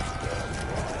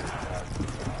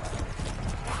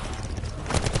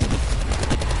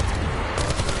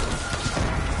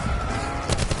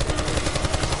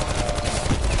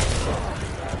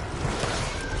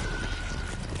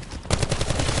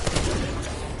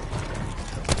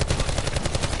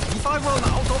 I run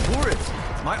out of bullets.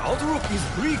 My outlook is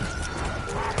bleak.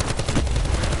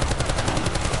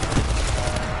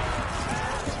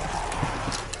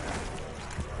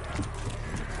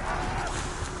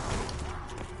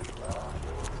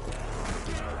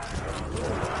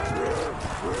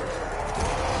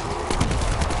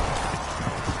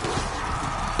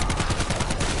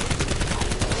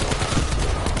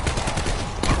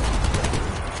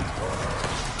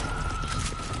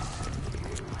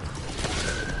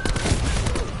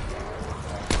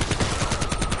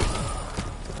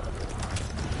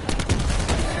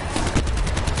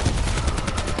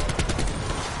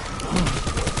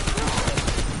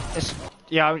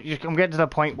 Yeah, I'm getting to the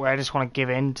point where I just want to give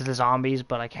in to the zombies,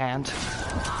 but I can't.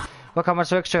 Look how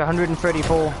much extra,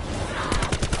 134.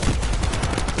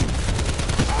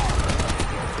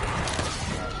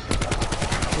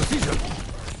 Precision,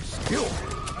 skill,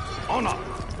 honor,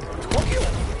 Tokyo.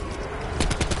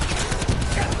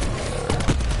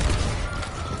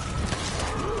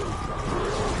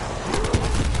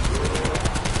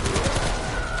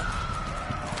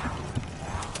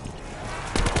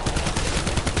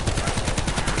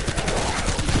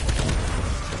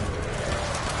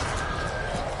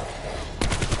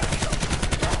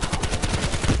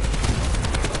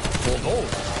 For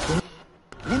those who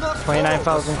do not follow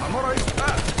 29,000. the samurai's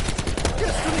path,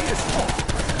 destiny is lost.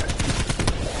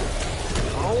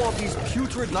 How are these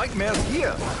putrid nightmares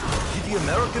here? Did the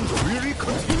Americans really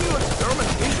continue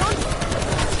experimentation?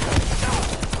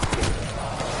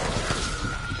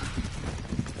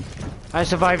 I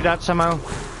survived that somehow.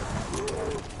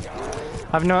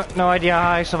 I've no idea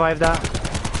how I survived that.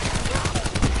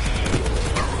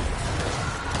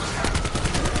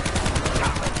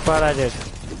 But I did.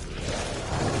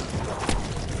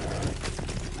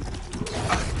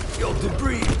 Your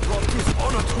debris brought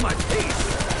dishonor to my face.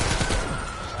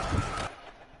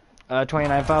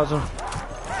 29,000.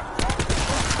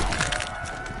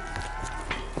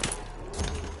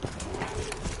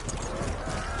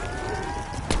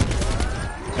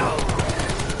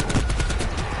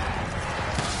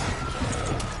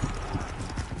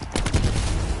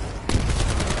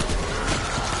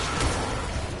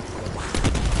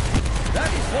 That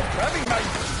is for grabbing my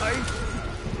side.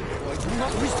 I do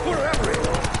not wish for every.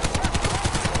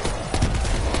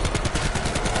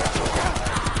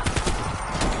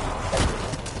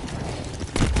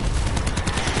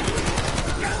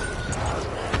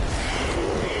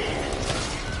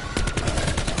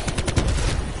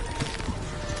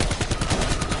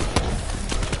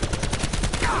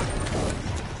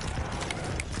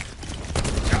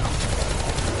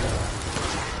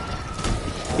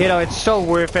 You know, it's so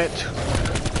worth it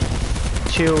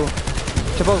to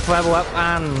both level up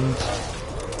and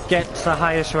get the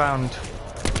highest round.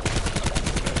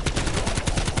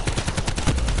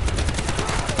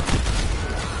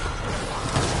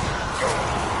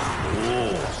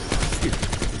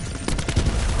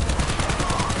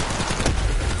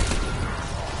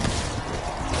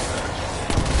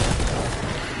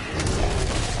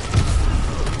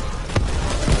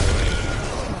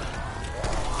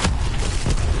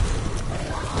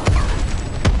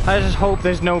 I just hope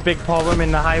there's no big problem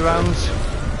in the high rounds.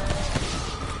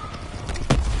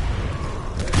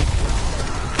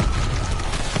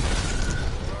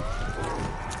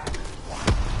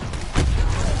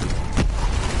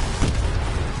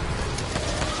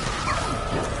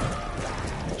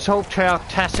 Just hope Treyarch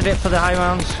tested it for the high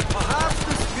rounds. Perhaps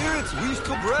the spirits wish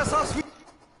to bless us with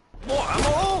more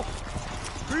ammo?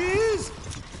 Please?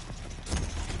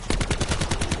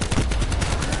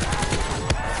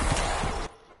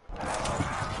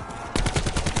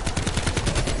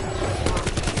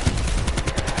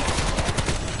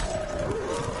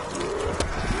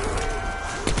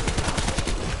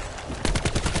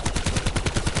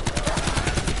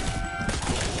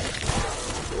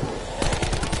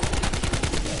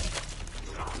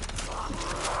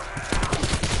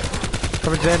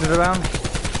 Coming to the end of the round.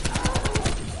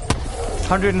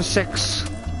 106.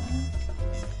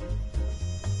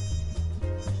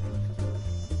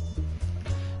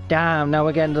 Damn, now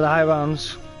we're getting to the high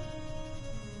rounds.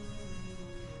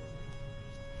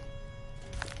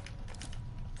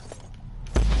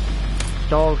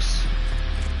 Dogs.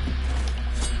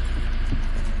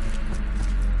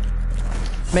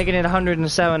 Making it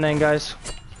 107 then, guys.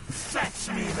 Fetch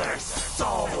me their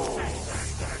soul!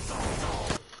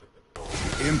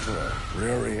 The Emperor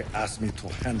really asked me to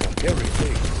handle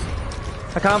everything.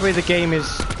 I can't believe the game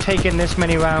is taking this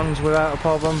many rounds without a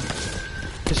problem,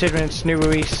 considering it's new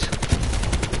release.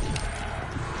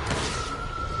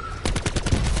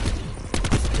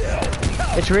 Still,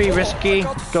 It's really risky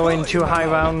going too high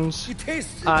rounds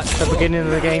at the beginning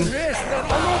of the game.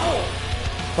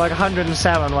 Like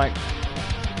 107, like.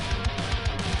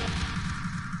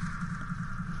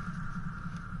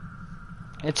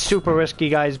 It's super risky,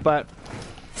 guys, but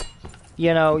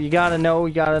you know, you gotta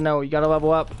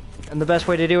level up. And the best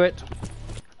way to do it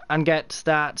and get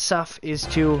that stuff is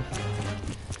to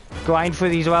grind for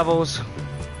these levels.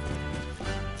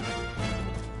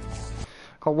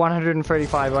 Got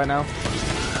 135 right now.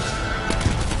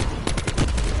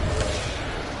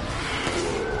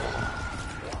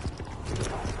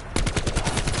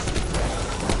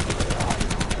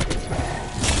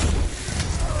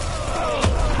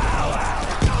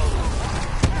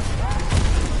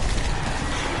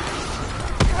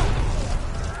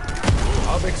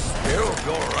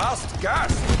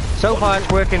 So far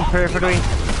it's working perfectly.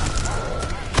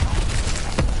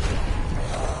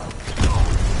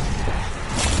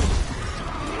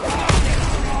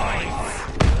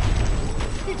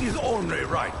 It is only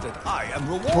right that I am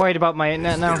rewarded. Worried about my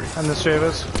internet now and the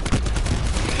servers.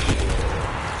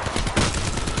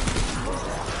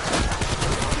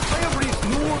 I have reached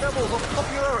new levels of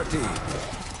popularity.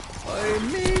 I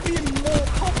may be more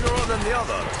popular than the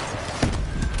others.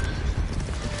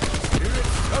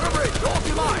 Celebrate your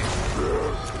demise!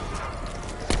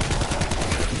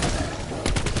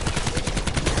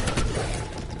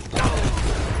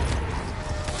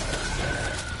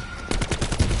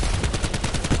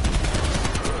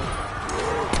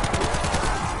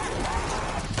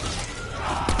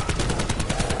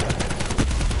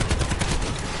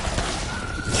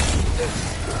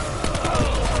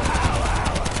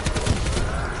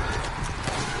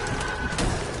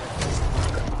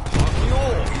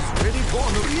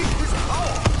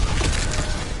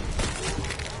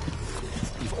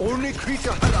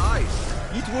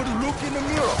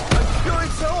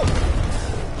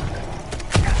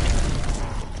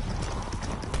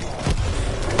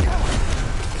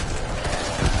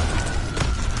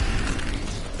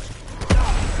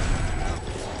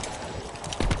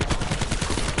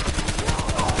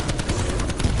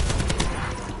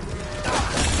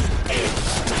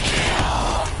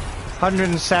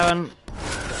 107.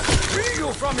 Free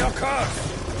you from your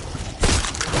curse!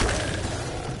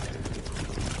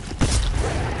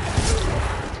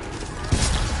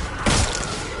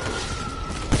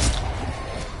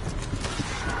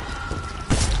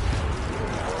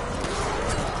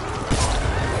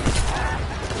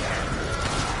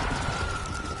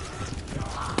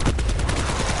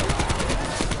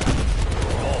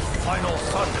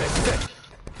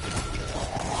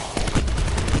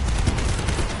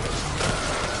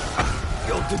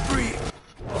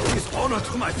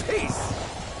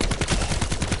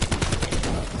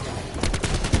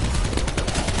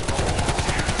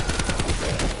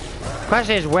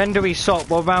 Question is, when do we stop?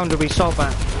 What round do we stop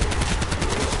at?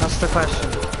 That's the question.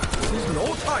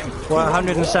 No time. We're at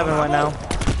 107 right now.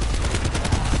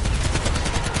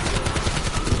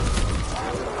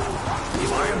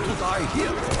 If I am to die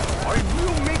here, I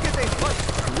will make it a fight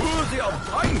worthy of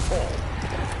dying for.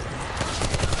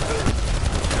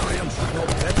 Miriam should know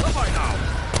better by now.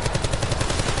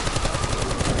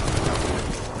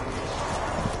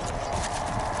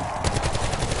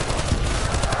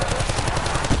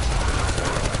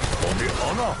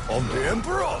 Of the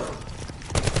Emperor!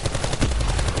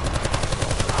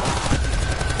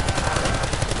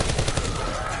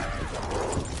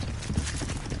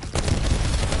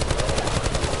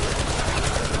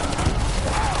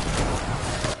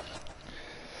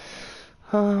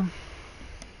 Um,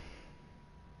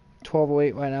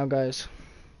 12:08 right now, guys.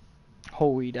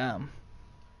 Holy damn.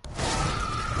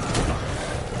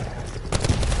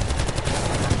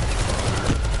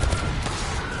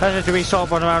 Pleasure to be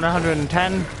sort on around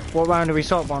 110. What round do we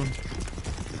sort on?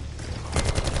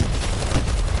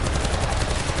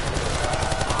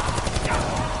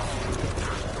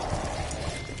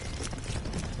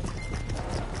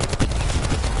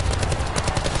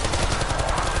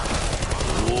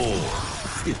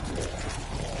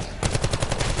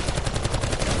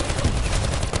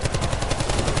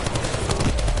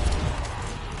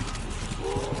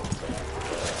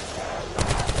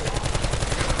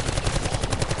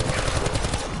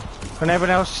 When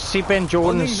everyone else see Ben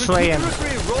Jordan slay him.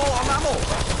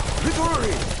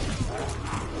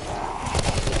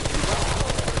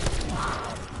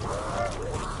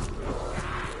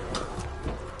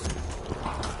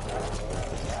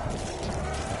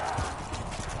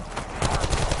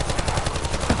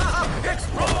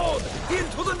 Explode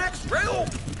into the next realm.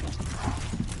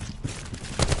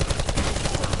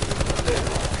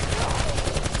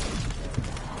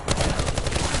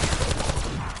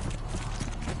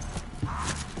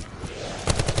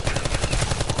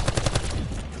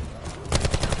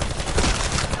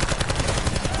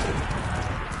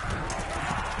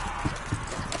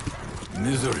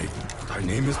 Misery, thy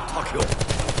name is Takeo.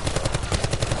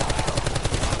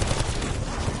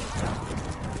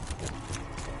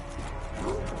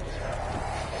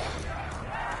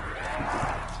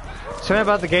 Something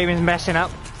about the game is messing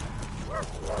up.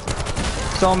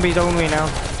 Zombies only now.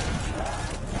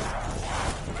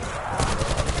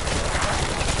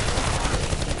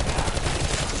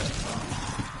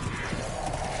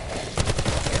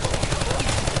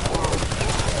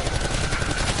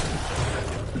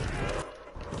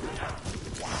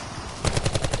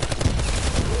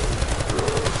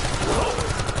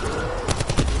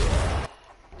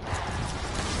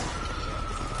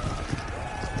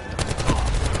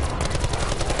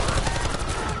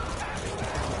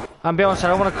 I'll be honest, I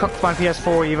don't want to cook my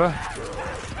PS4 either.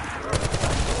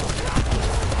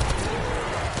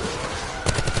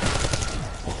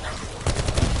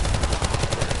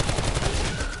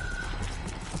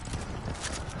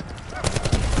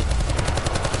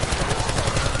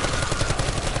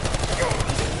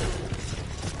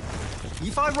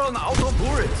 If I run out of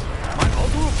bullets, my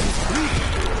outlook is weak.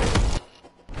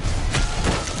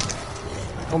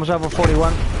 Almost over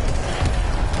 41.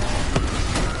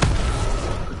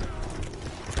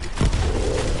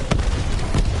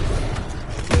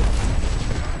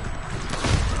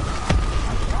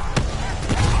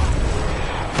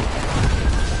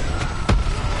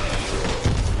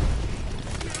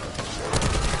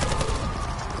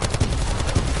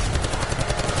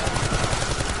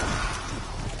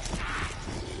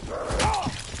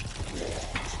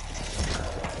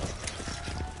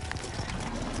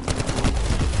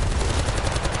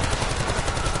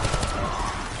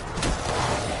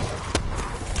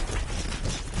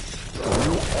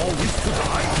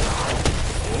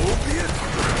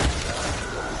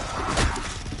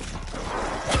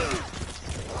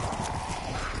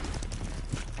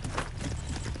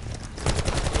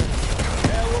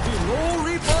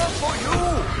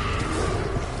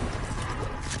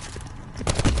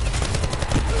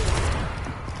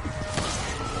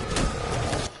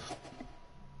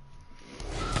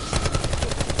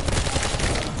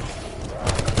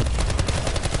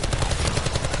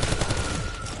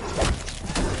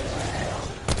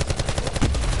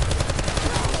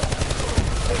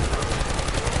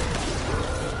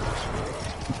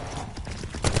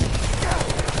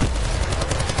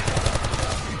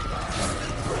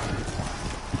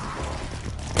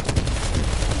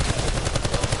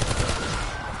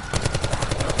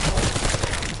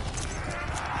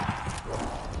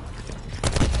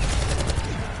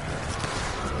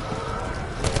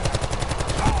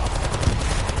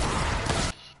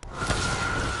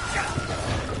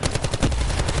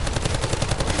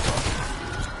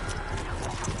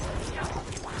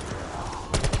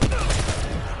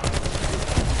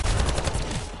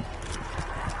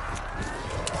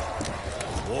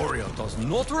 Does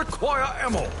not require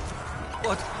ammo,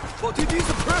 but it is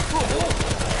preferable.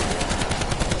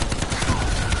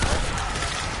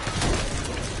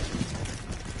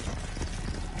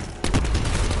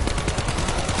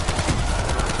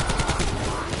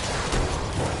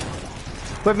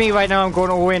 With me right now, I'm going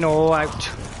to win or out.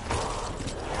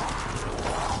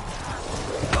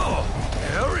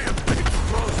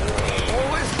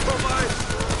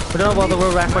 We don't know what the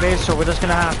world record is, so we're just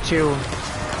gonna have to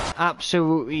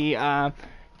absolutely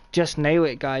just nail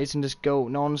it, guys, and just go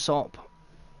non-stop.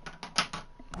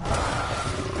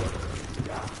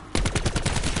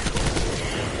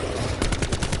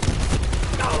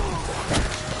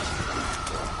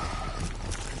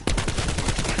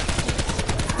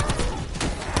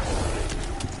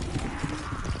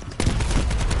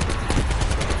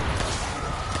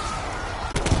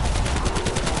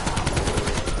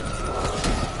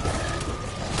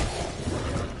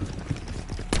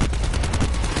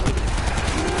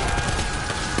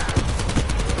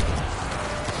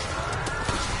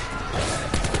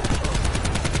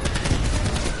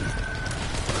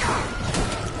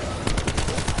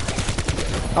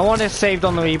 I want it saved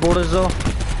on the reboarders though.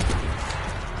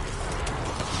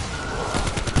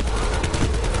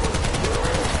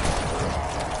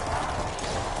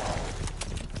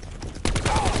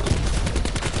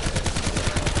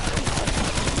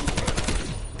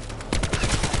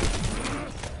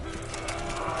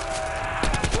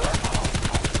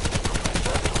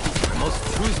 I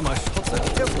must choose my shots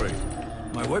at carefully.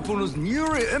 My weapon is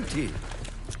nearly empty.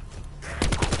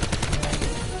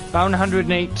 Found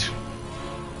 108.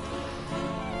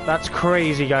 That's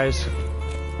crazy, guys.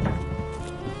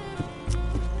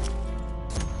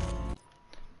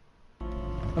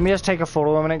 Let me just take a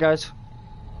photo of a minute, guys.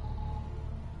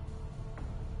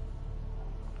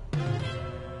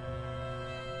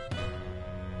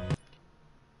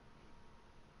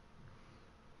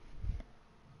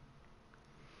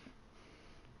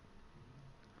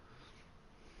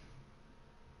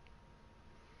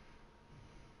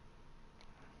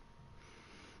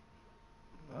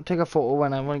 take a photo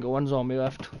when I've only got one zombie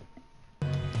left.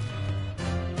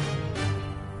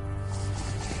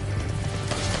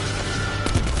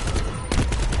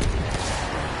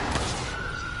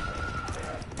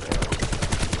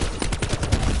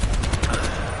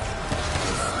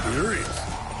 Spirits.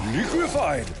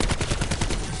 Liquefied.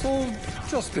 So,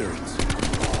 just spirits.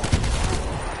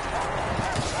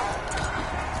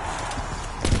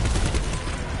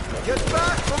 Get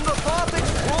back from the pop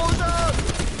explosion!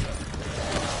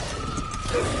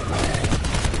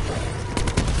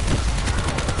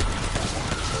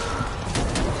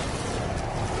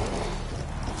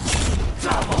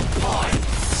 Double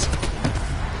points!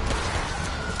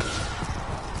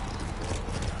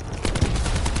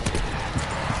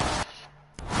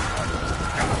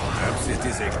 Perhaps it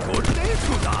is a good day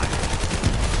to die.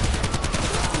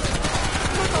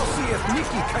 Let us see if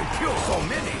Nikki can kill so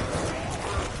many.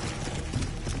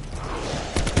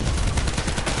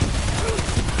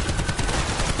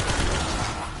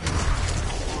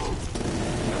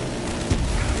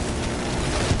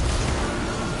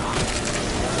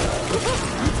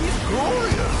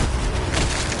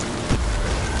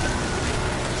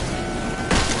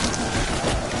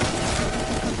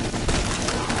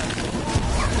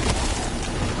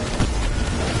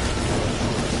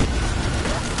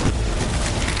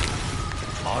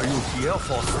 Are you here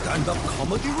for stand-up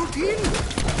comedy routine? It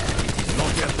is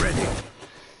not yet ready.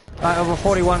 Right, over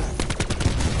 41.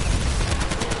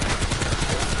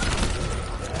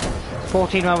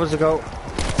 14 hours ago.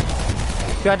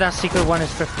 If you had that secret one,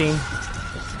 it's 15.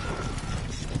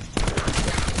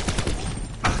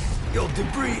 Your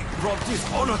debris brought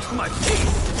dishonor to my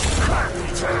face.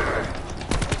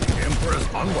 The Emperor's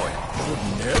envoy should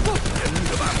never end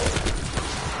the battle.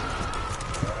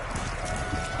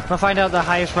 I'll find out the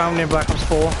highest round in Black Ops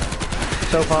 4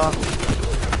 so far.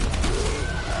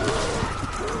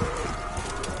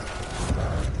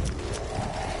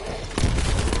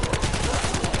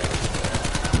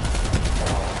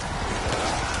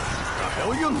 The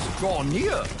Hellions draw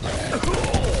near.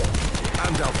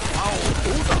 And the foul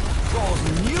odor draws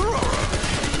nearer.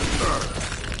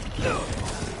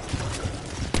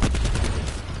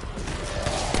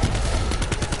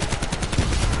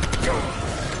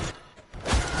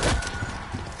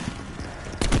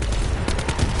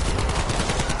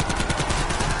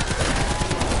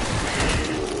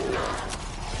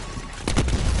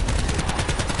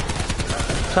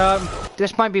 So,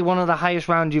 this might be one of the highest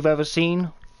rounds you've ever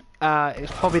seen.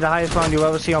 It's probably the highest round you'll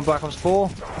ever see on Black Ops 4.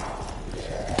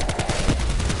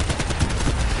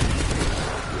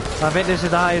 I think this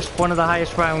is the highest, one of the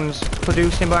highest rounds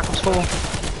produced in Black Ops 4.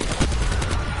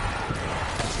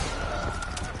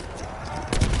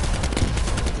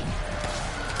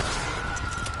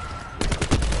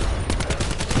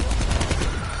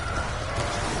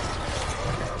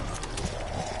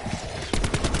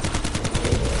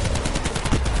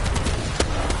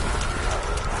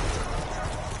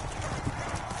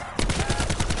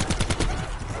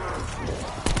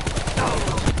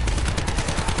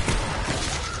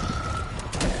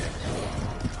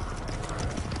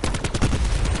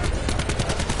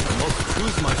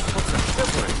 My shots are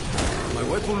shivering. My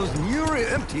weapon is nearly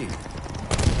empty.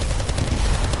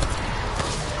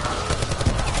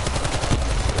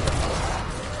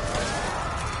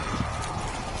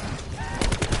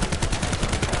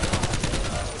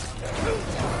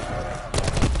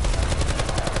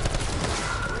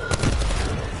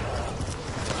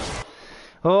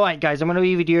 Alright guys, I'm going to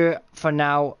leave it here for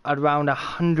now at around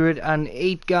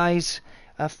 108 guys.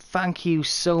 Thank you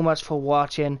so much for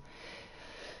watching.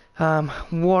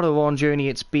 What a long journey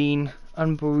it's been.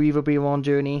 Unbelievably long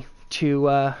journey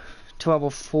to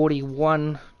level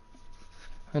 41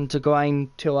 and to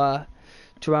grind to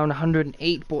around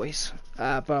 108 boys.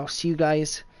 But I'll see you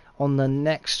guys on the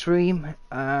next stream,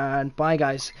 and bye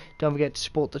guys. Don't forget to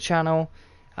support the channel,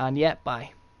 and yeah,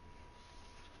 bye.